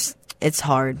it's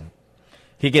hard.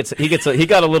 He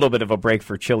got a little bit of a break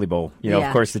for Chili Bowl.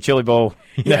 Of course, the Chili Bowl,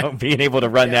 being able to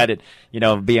run that,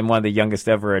 being one of the youngest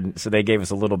ever, and so they gave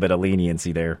us a little bit of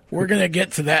leniency there. We're going to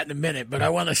get to that in a minute, but I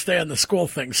want to stay on the school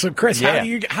thing. So, Chris, how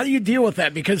do you deal with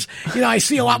that? Because I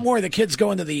see a lot more of the kids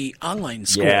going to the online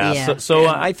school. Yeah. So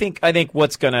I think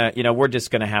what's gonna, we're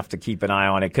just gonna have to keep an eye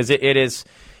on it because it is,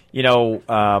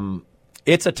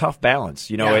 it's a tough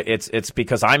balance. It's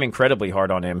because I'm incredibly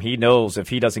hard on him. He knows if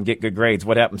he doesn't get good grades,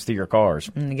 what happens to your cars?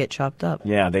 They get chopped up.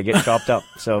 Yeah, they get chopped up.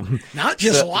 So not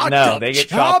just locked up. No, they get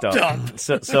chopped up.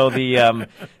 So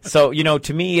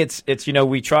to me, it's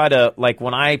we try to, like,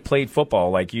 when I played football,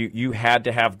 like you had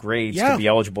to have grades to be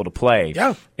eligible to play.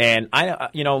 Yeah. And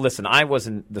listen, I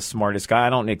wasn't the smartest guy. I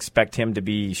don't expect him to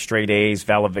be straight A's,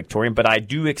 valedictorian, but I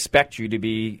do expect you to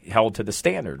be held to the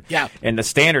standard. Yeah. And the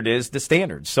standard is the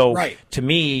standard. So to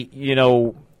me,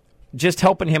 just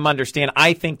helping him understand,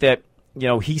 I think that,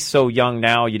 he's so young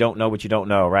now, you don't know what you don't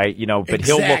know, right? But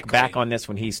he'll look back on this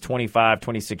when he's 25,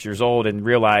 26 years old and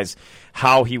realize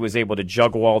how he was able to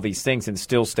juggle all these things and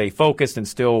still stay focused and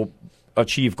still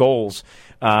achieve goals.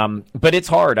 But it's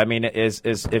hard. I mean,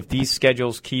 if these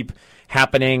schedules keep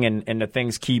happening and the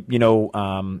things keep,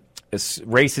 as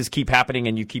races keep happening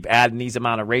and you keep adding these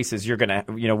amount of races, you're gonna,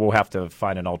 we'll have to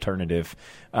find an alternative,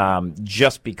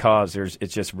 just because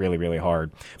it's just really, really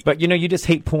hard. But you just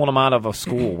hate pulling them out of a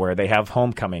school where they have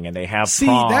homecoming and they have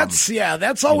prom.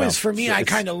 That's always for me. I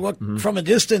kind of look from a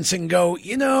distance and go,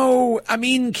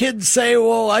 kids say,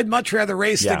 well, I'd much rather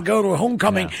race than go to a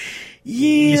homecoming. Yeah.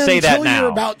 You say that until now. You're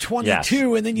about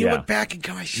 22, and then you look back and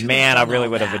go, I really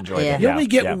would have enjoyed it. You only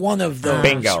get one of those,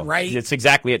 bingo, right? It's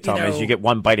exactly it, Tom. Is you get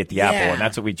one bite at the apple, and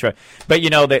that's what we try. But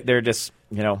they're just,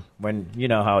 when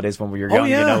how it is when we're young,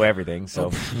 you know everything.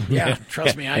 So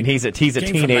trust me. And he's a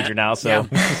teenager now, so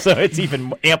so it's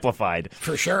even amplified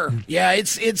for sure. Yeah,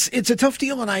 it's a tough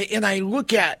deal, and I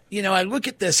look at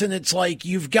this, and it's like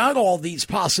you've got all these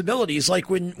possibilities, like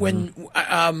when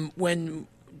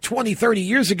 20, 30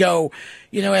 years ago,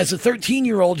 as a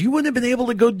 13-year-old, you wouldn't have been able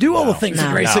to go do all the things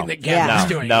in racing that Gavan's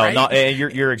doing. No,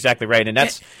 you're exactly right, and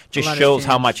that's just shows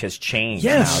how much has changed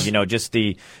now. Just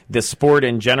the sport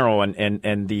in general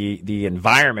and the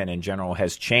environment in general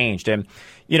has changed, and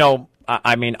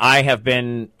I have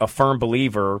been a firm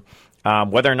believer.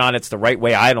 Whether or not it's the right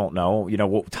way, I don't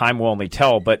know. Time will only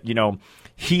tell, but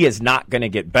he is not going to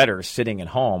get better sitting at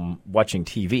home watching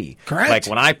TV. Correct. Like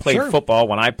when I played football,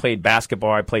 when I played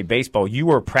basketball, I played baseball, you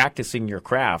were practicing your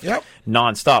craft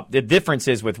nonstop. The difference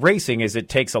is with racing is it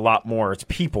takes a lot more. It's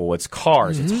people, it's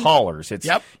cars, it's haulers, it's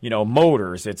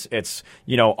motors, it's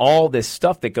all this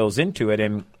stuff that goes into it.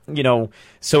 And,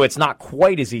 so it's not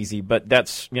quite as easy, but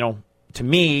that's, to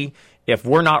me, if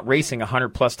we're not racing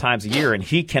 100-plus times a year and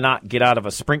he cannot get out of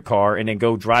a sprint car and then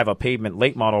go drive a pavement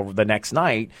late model the next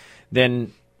night,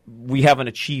 then we haven't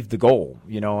achieved the goal,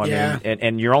 mean,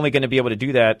 and you're only going to be able to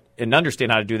do that and understand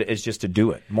how to do that is just to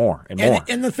do it more and more.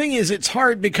 And the thing is, it's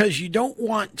hard because you don't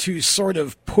want to sort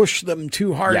of push them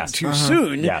too hard too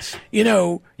soon. Yes.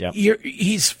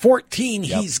 He's 14.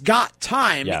 He's got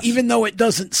time, even though it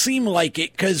doesn't seem like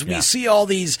it, because we see all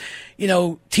these,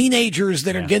 teenagers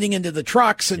that are getting into the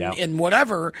trucks and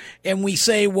whatever, and we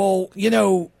say, well,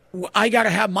 I got to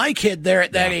have my kid there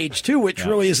at that age too, which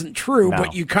really isn't true,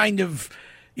 but you kind of,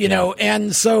 you know,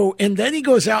 and then he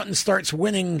goes out and starts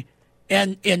winning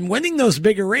and winning those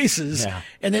bigger races. Yeah.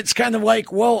 And it's kind of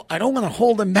like, well, I don't want to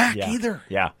hold him back either.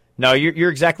 Yeah. No, you're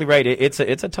exactly right. It's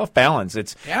a tough balance.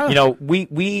 It's, you know,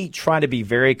 we try to be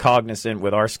very cognizant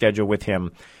with our schedule with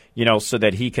him, you know, so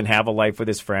that he can have a life with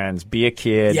his friends, be a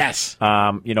kid. Yes.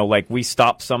 You know, like we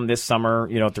stopped some this summer,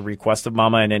 you know, at the request of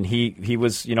Mama, and then he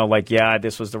was, you know, like, yeah,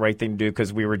 this was the right thing to do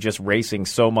because we were just racing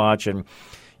so much, and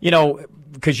you know,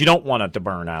 because you don't want it to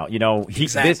burn out. You know,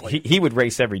 he would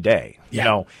race every day. You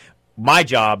know, my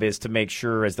job is to make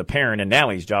sure as the parent, and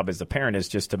Natalie's job as the parent is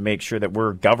just to make sure that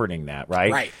we're governing that,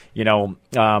 right? Right. You know,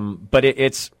 but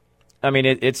it's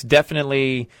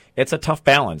definitely, it's a tough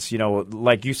balance. You know,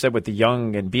 like you said with the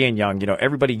young and being young, you know,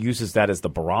 everybody uses that as the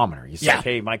barometer. You say,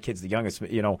 hey, my kid's the youngest,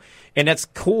 you know, and that's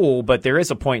cool, but there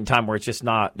is a point in time where it's just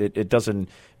not, it doesn't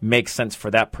make sense for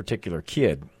that particular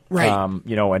kid. Right.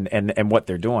 You know, and what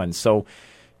they're doing. So,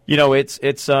 you know, it's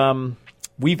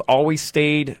we've always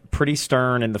stayed pretty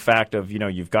stern in the fact of, you know,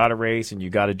 you've got to race and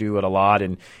you got to do it a lot.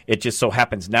 And it just so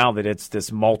happens now that it's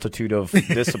this multitude of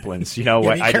disciplines, you know.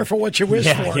 Be careful what you wish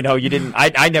for. You know,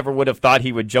 I never would have thought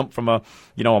he would jump from a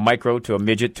micro to a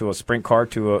midget to a sprint car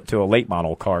to a late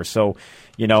model car. So,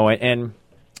 you know, and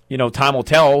you know, time will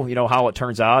tell, you know, how it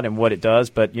turns out and what it does.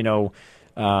 But, you know,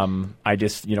 I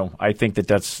just, you know, I think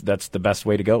that's the best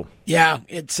way to go. Yeah,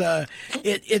 it's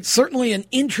certainly an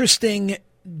interesting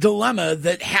dilemma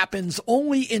that happens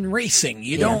only in racing.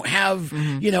 You don't have,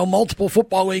 you know, multiple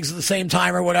football leagues at the same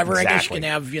time or whatever. Exactly. I guess you can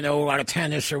have, you know, a lot of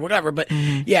tennis or whatever. But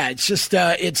yeah, it's just,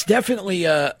 it's definitely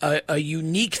a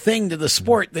unique thing to the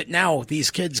sport that now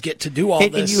these kids get to do all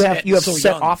this. And you have so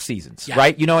set young. off seasons,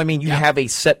 right? You know what I mean? You have a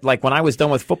set, like when I was done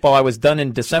with football, I was done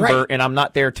in December and I'm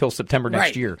not there till September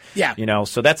next year. Yeah. You know,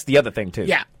 so that's the other thing too.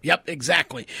 Yeah. Yep,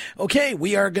 exactly. Okay,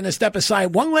 we are going to step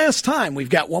aside one last time. We've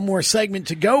got one more segment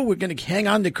to go. We're going to hang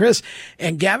on to Kris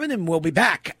and Gavan, and we'll be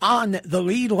back on the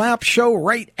Lead Lap Show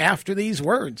right after these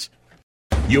words.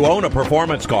 You own a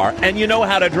performance car and you know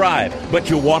how to drive, but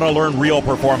you want to learn real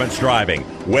performance driving.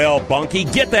 Well, Bunky,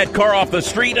 get that car off the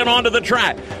street and onto the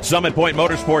track. Summit Point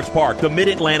Motorsports Park, the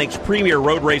Mid-Atlantic's premier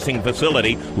road racing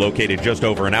facility, located just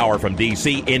over an hour from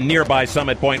D.C. in nearby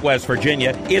Summit Point, West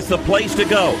Virginia, is the place to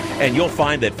go. And you'll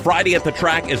find that Friday at the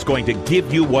Track is going to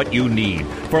give you what you need.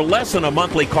 For less than a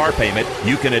monthly car payment,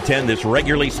 you can attend this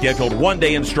regularly scheduled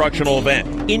one-day instructional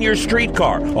event in your street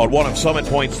car on one of Summit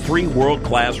Point's 3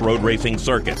 world-class road racing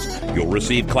circuits. You'll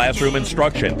receive classroom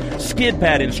instruction, skid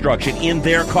pad instruction in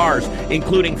their cars,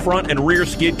 including front and rear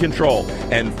skid control,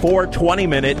 and 4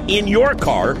 20-minute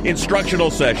in-your-car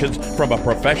instructional sessions from a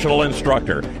professional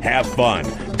instructor. Have fun,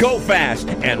 go fast,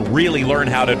 and really learn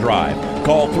how to drive.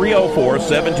 Call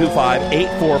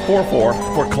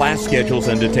 304-725-8444 for class schedules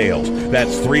and details.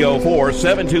 That's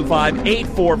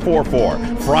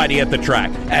 304-725-8444. Friday at the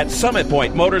Track at Summit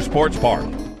Point Motorsports Park.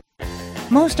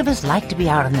 Most of us like to be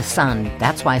out in the sun.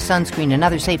 That's why sunscreen and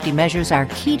other safety measures are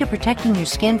key to protecting your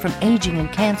skin from aging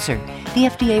and cancer. The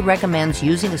FDA recommends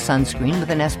using a sunscreen with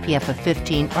an SPF of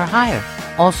 15 or higher.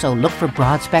 Also, look for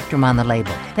broad spectrum on the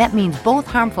label. That means both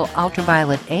harmful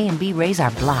ultraviolet A and B rays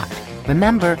are blocked.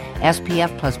 Remember,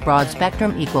 SPF plus broad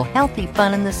spectrum equal healthy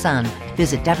fun in the sun.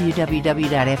 Visit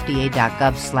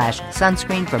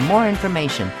www.fda.gov/sunscreen for more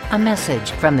information. A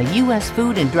message from the U.S.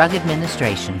 Food and Drug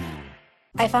Administration.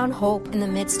 I found hope in the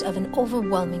midst of an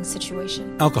overwhelming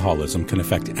situation. Alcoholism can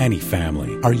affect any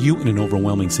family. Are you in an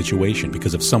overwhelming situation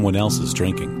because of someone else's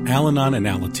drinking? Al-Anon and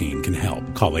Alateen can help.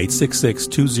 Call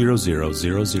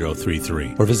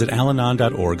 866-200-0033 or visit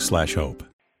alanon.org/hope.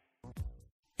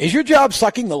 Is your job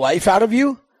sucking the life out of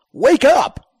you? Wake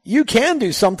up! You can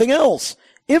do something else.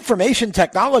 Information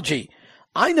technology.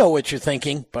 I know what you're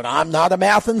thinking, but I'm not a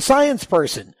math and science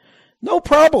person. No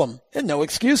problem, and no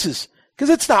excuses. Because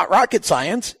it's not rocket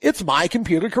science, it's My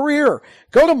Computer Career.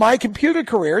 Go to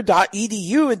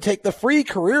mycomputercareer.edu and take the free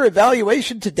career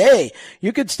evaluation today.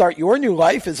 You can start your new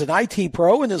life as an IT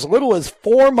pro in as little as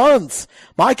 4 months.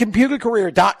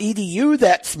 mycomputercareer.edu,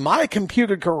 that's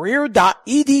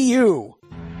mycomputercareer.edu.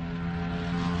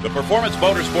 The Performance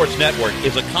Motorsports Network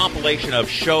is a compilation of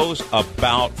shows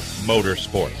about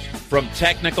motorsports. From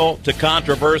technical to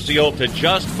controversial to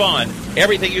just fun,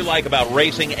 everything you like about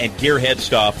racing and gearhead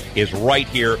stuff is right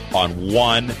here on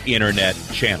one internet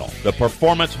channel. The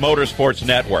Performance Motorsports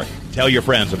Network. Tell your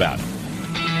friends about it.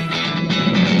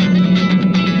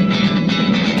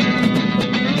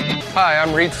 Hi,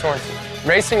 I'm Reed Sorensen.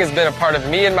 Racing has been a part of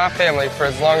me and my family for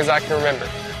as long as I can remember.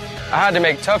 I had to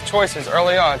make tough choices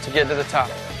early on to get to the top.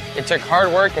 It took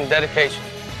hard work and dedication.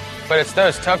 but it's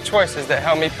those tough choices that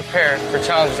help me prepare for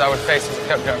challenges I would face as a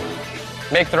cup driver.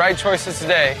 Make the right choices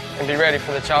today and be ready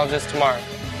for the challenges tomorrow.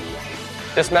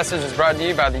 This message is brought to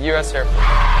you by the U.S. Air Force.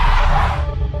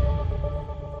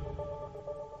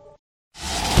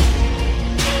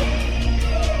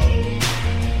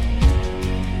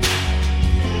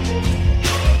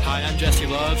 Hi, I'm Jesse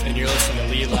Love, and you're listening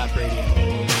to Lead Lap Radio.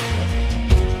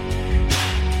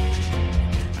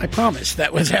 I promise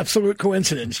that was absolute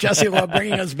coincidence. Jesse Love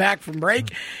bringing us back from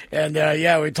break. And,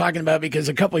 we're talking about because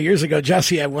a couple of years ago,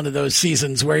 Jesse had one of those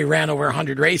seasons where he ran over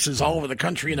 100 races all over the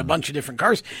country in a bunch of different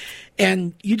cars.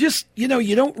 And you just, you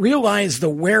don't realize the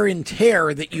wear and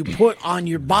tear that you put on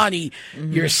your body,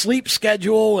 your sleep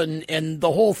schedule and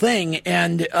the whole thing,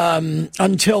 and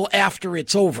until after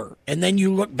it's over. And then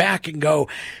you look back and go,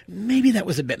 maybe that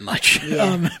was a bit much.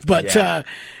 Yeah.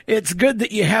 It's good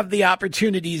that you have the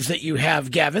opportunities that you have,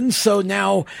 Gavin. So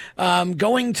now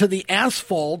going to the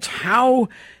asphalt, how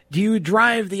do you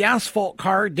drive the asphalt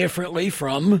car differently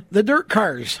from the dirt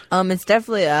cars? It's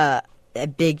definitely a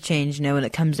big change, when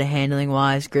it comes to handling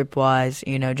wise, grip wise,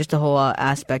 just the whole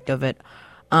aspect of it.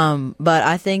 But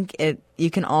I think the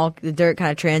dirt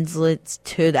kind of translates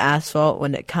to the asphalt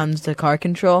when it comes to car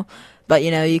control. But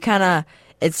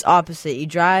it's opposite. You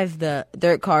drive the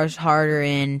dirt cars harder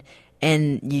in,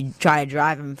 and you try to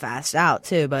drive them fast out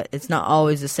too, but it's not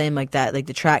always the same like that. Like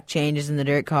the track changes in the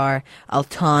dirt car a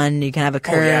ton. You can have a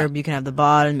curb, you can have the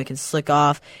bottom, it can slick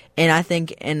off. And I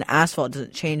think in asphalt it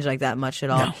doesn't change like that much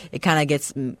at all. No. It kind of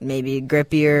gets maybe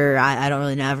grippier. I don't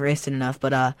really know, I've raced it enough,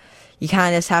 but you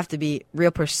kind of just have to be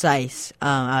real precise,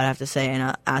 I would have to say, in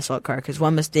an asphalt car, because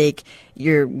one mistake,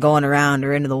 you're going around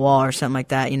or into the wall or something like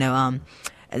that.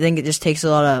 I think it just takes a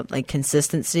lot of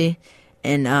consistency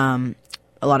and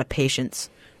a lot of patience.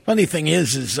 Funny thing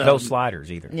is no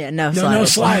sliders either. Yeah, no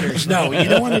sliders. No, you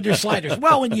don't want to do sliders.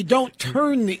 Well, and you don't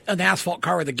turn an asphalt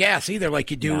car with the gas either, like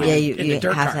you do in the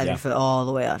dirt car. You have to have your foot all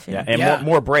the way off. Yeah, and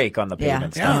more brake on the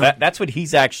pavement stuff. Yeah. That's what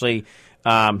he's actually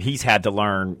he's had to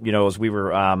learn. As we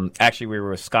were we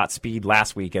were with Scott Speed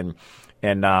last week, and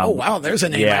oh wow, there's a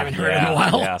name I haven't heard in a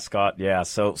while. Yeah, Scott. Yeah,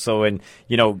 so and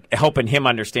helping him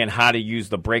understand how to use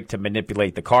the brake to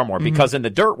manipulate the car more, because in the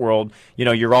dirt world,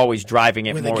 you're always driving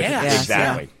it with more. Gas.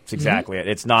 Exactly, it's exactly it.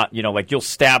 It's not like you'll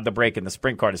stab the brake in the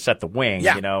sprint car to set the wing,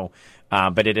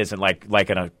 but it isn't like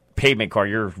in a pavement car,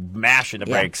 you're mashing the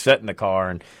brakes, setting the car,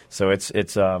 and so it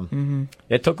took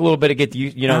a little bit to get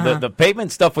the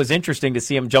pavement stuff was interesting to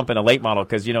see him jump in a late model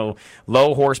because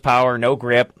low horsepower, no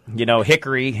grip,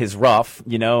 hickory is rough,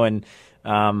 and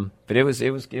but it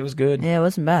was good. Yeah, it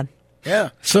wasn't bad. Yeah.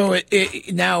 So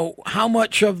now, how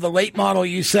much of the late model?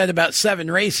 You said about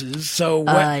 7 races. So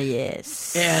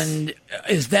yes. And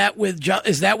is that with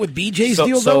BJ's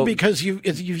deal though? Because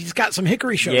he's got some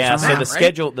hickory shows. Yeah. So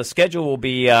the schedule will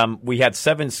be. We had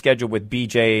 7 scheduled with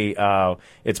BJ.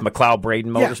 It's McLeod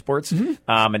Braden Motorsports,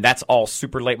 and that's all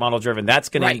super late model driven. That's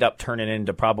going to end up turning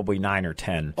into probably 9 or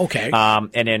 10. Okay.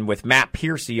 And then with Matt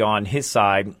Piercy on his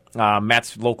side.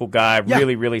 Matt's local guy,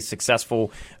 really, really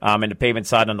successful in the pavement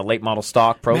side on the late model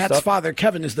stock pro Matt's stuff. Father,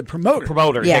 Kevin, is the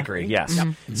promoter. Hickory, yes.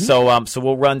 Mm-hmm. So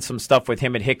we'll run some stuff with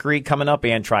him at Hickory coming up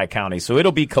and Tri-County. So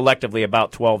it'll be collectively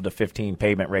about 12 to 15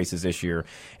 pavement races this year.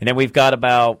 And then we've got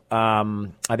about, I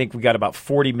think we got about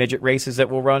 40 midget races that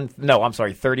we'll run. No, I'm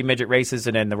sorry, 30 midget races,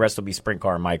 and then the rest will be sprint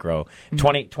car and micro.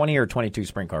 20 or 22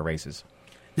 sprint car races.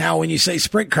 Now, when you say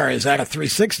sprint car, is that a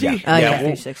 360? Yeah,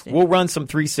 360. We'll run some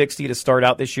 360 to start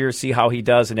out this year, see how he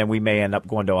does, and then we may end up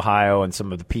going to Ohio and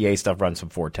some of the PA stuff, run some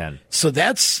 410. So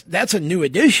that's a new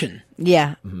addition.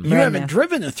 Yeah. Mm-hmm. You haven't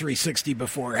driven a 360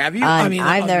 before, have you?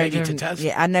 I've never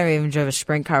even driven a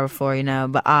sprint car before,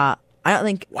 but I don't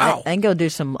think. Wow. I think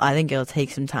it'll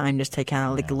take some time just to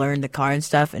kind of learn the car and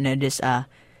stuff, and then just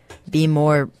be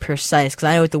more precise. Because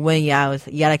I know with the wing, you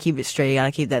gotta keep it straight. You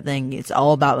gotta keep that thing. It's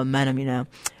all about momentum,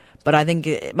 But I think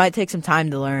it might take some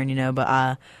time to learn, But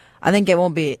I think it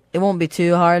won't be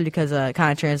too hard because it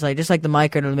kind of translates just like the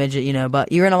micro to the midget,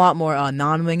 But you're in a lot more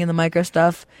non-wing in the micro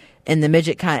stuff, and the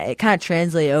midget kind of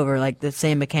translate over like the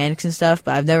same mechanics and stuff.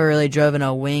 But I've never really driven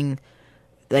a wing.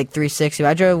 360. If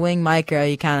I drove a wing micro,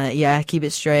 you kind of, keep it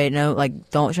straight.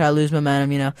 Don't try to lose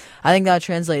momentum, I think that'll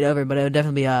translate over, but it would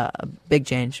definitely be a big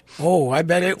change. Oh, I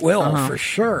bet it will, for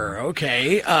sure.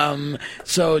 Okay.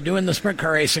 So doing the sprint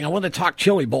car racing, I want to talk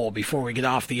Chili Bowl before we get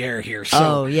off the air here.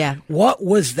 So, what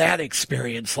was that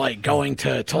experience like going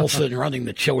to Tulsa and running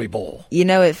the Chili Bowl?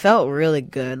 It felt really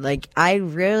good.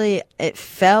 It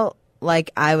felt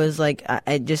like I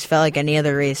just felt like any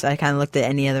other race. I kind of looked at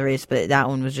any other race, but that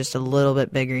one was just a little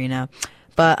bit bigger,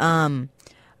 But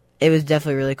it was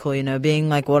definitely really cool, being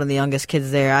like one of the youngest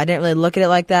kids there. I didn't really look at it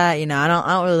like that, I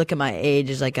don't really look at my age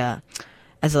as like a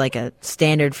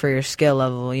standard for your skill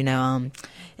level,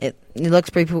 It looks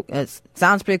pretty. It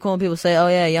sounds pretty cool when people say, "Oh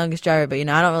yeah, youngest driver," but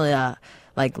I don't really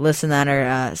like listen to that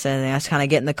or say anything. I just kind of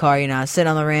get in the car, I sit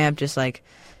on the ramp, just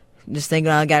thinking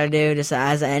what I got to do, just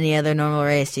as any other normal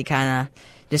race. You kind of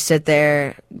just sit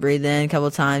there, breathe in a couple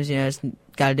of times, just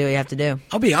got to do what you have to do.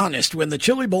 I'll be honest, when the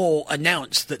Chili Bowl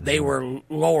announced that they were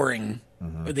lowering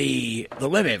the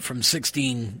limit from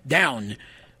 16 down,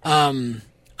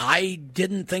 I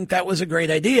didn't think that was a great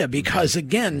idea because,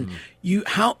 again,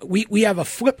 we have a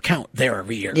flip count there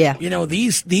every year. Yeah.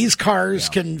 These cars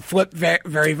can flip very,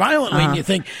 very violently, and you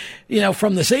think,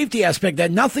 from the safety aspect, that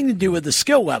had nothing to do with the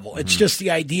skill level. It's just the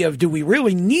idea of, do we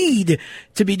really need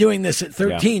to be doing this at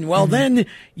 13? Yeah. Well, then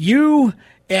you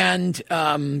and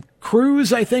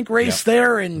Cruz, I think, raced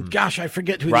there, and gosh, I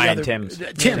forget who Ryan the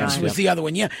other Timms was the other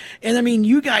one. Yeah, and I mean,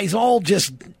 you guys all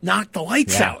just knocked the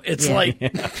lights out. It's like,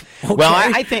 okay, well,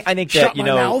 I think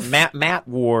that Matt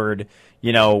Ward,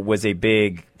 was a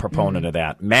big proponent of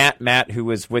that. Matt, who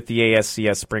was with the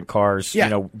ASCS sprint cars,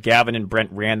 Gavin and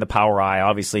Brent ran the Power I.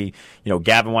 Obviously,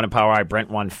 Gavin won a Power I,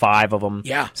 Brent won 5 of them.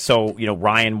 Yeah. So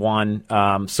Ryan won.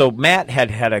 So Matt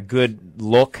had a good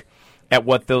look at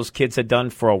what those kids had done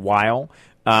for a while.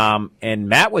 And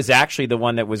Matt was actually the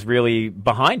one that was really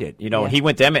behind it. He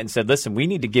went to Emmett and said, listen, we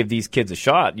need to give these kids a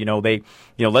shot.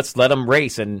 Let's let them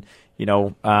race. And,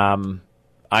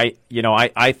 I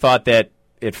thought that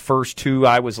at first too,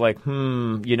 I was like,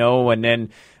 and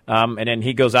then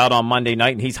he goes out on Monday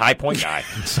night and he's high point guy.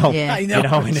 So, I know.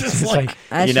 And it's like,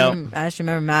 I actually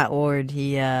remember Matt Ward.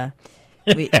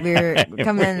 We were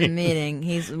coming in the meeting.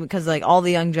 Because like all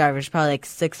the young drivers, probably like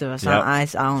 6 of us. Yep. I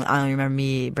don't remember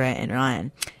me, Brent, and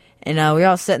Ryan. And we were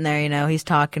all sitting there. He's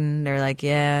talking. They're like,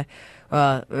 "Yeah,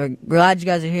 we're glad you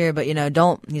guys are here, but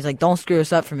don't screw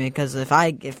us up for me because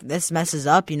if this messes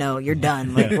up, you're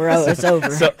done. Like it's over."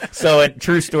 So a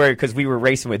true story because we were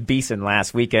racing with Beeson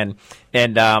last weekend,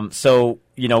 and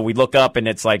we look up and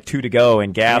it's like 2 to go,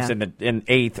 and Gav's in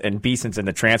 8th, and Beeson's in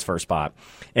the transfer spot.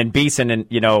 And Beeson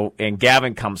and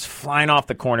Gavin comes flying off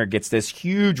the corner, gets this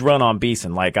huge run on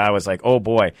Beeson. Like I was like, oh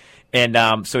boy. And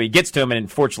so he gets to him and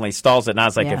unfortunately stalls it. And I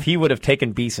was like, if he would have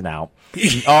taken Beeson out,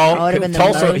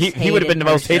 Tulsa, he would have been the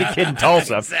most hated kid in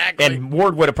Tulsa. Exactly. And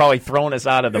Ward would have probably thrown us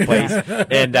out of the place.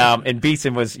 And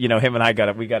Beeson was, him and I got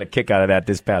a kick out of that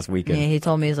this past weekend. Yeah, he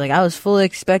told me, he's like, I was fully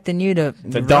expecting you to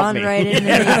run right in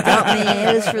there and dump me.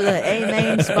 It was for the A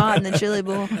main spot in the Chili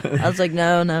Bowl. I was like,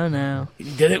 no.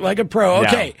 You did it like a pro.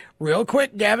 Okay, real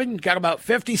quick, Gavin, got about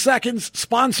 50 seconds.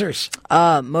 Sponsors.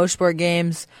 Motorsport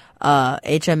Games.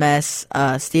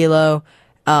 HMS, Stilo,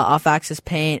 Off Axis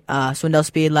Paint, Swindell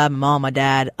Speed Lab, my mom, my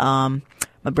dad, my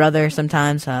brother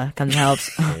sometimes comes and helps.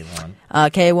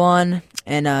 K1,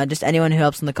 and just anyone who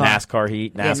helps in the car. NASCAR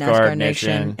Heat, NASCAR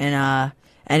Nation, and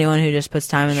anyone who just puts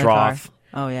time in their car.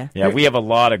 Oh yeah, we have a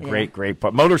lot of great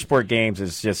Motorsport Games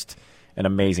is just an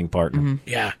amazing partner. Mm-hmm.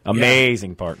 Yeah,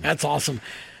 amazing partner. That's awesome.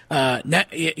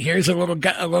 Here's a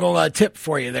little tip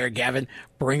for you there, Gavin.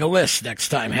 Bring a list next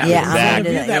time.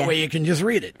 That way you can just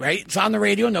read it, right? It's on the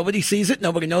radio. Nobody sees it.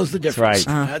 Nobody knows the difference.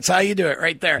 That's right. That's how you do it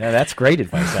right there. Yeah, that's great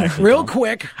advice, actually. Real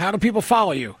quick, how do people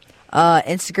follow you?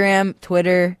 Instagram,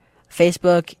 Twitter,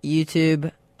 Facebook,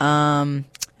 YouTube, and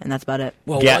that's about it.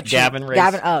 Well, Gavin Race.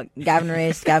 Gavin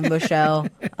Race, Gavin Boeschele.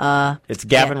 It's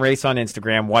Gavin Race on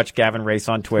Instagram. Watch Gavin Race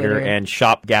on Twitter. And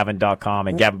shopgavin.com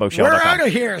and GavinBoeschele.com. We're out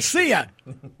of here. See ya.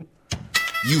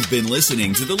 You've been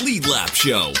listening to The Lead Lap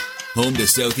Show, home to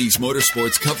Southeast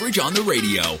Motorsports coverage on the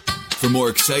radio. For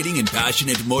more exciting and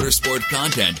passionate motorsport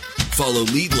content, follow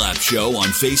Lead Lap Show on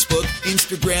Facebook,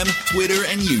 Instagram, Twitter,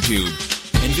 and YouTube.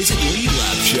 And visit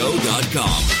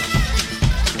leadlapshow.com.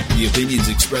 The opinions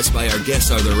expressed by our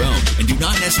guests are their own and do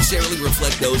not necessarily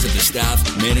reflect those of the staff,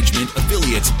 management,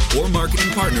 affiliates, or marketing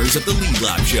partners of The Lead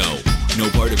Lap Show. No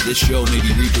part of this show may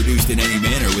be reproduced in any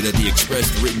manner without the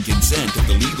expressed written consent of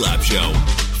The Lead Lap Show.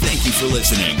 Thank you for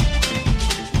listening.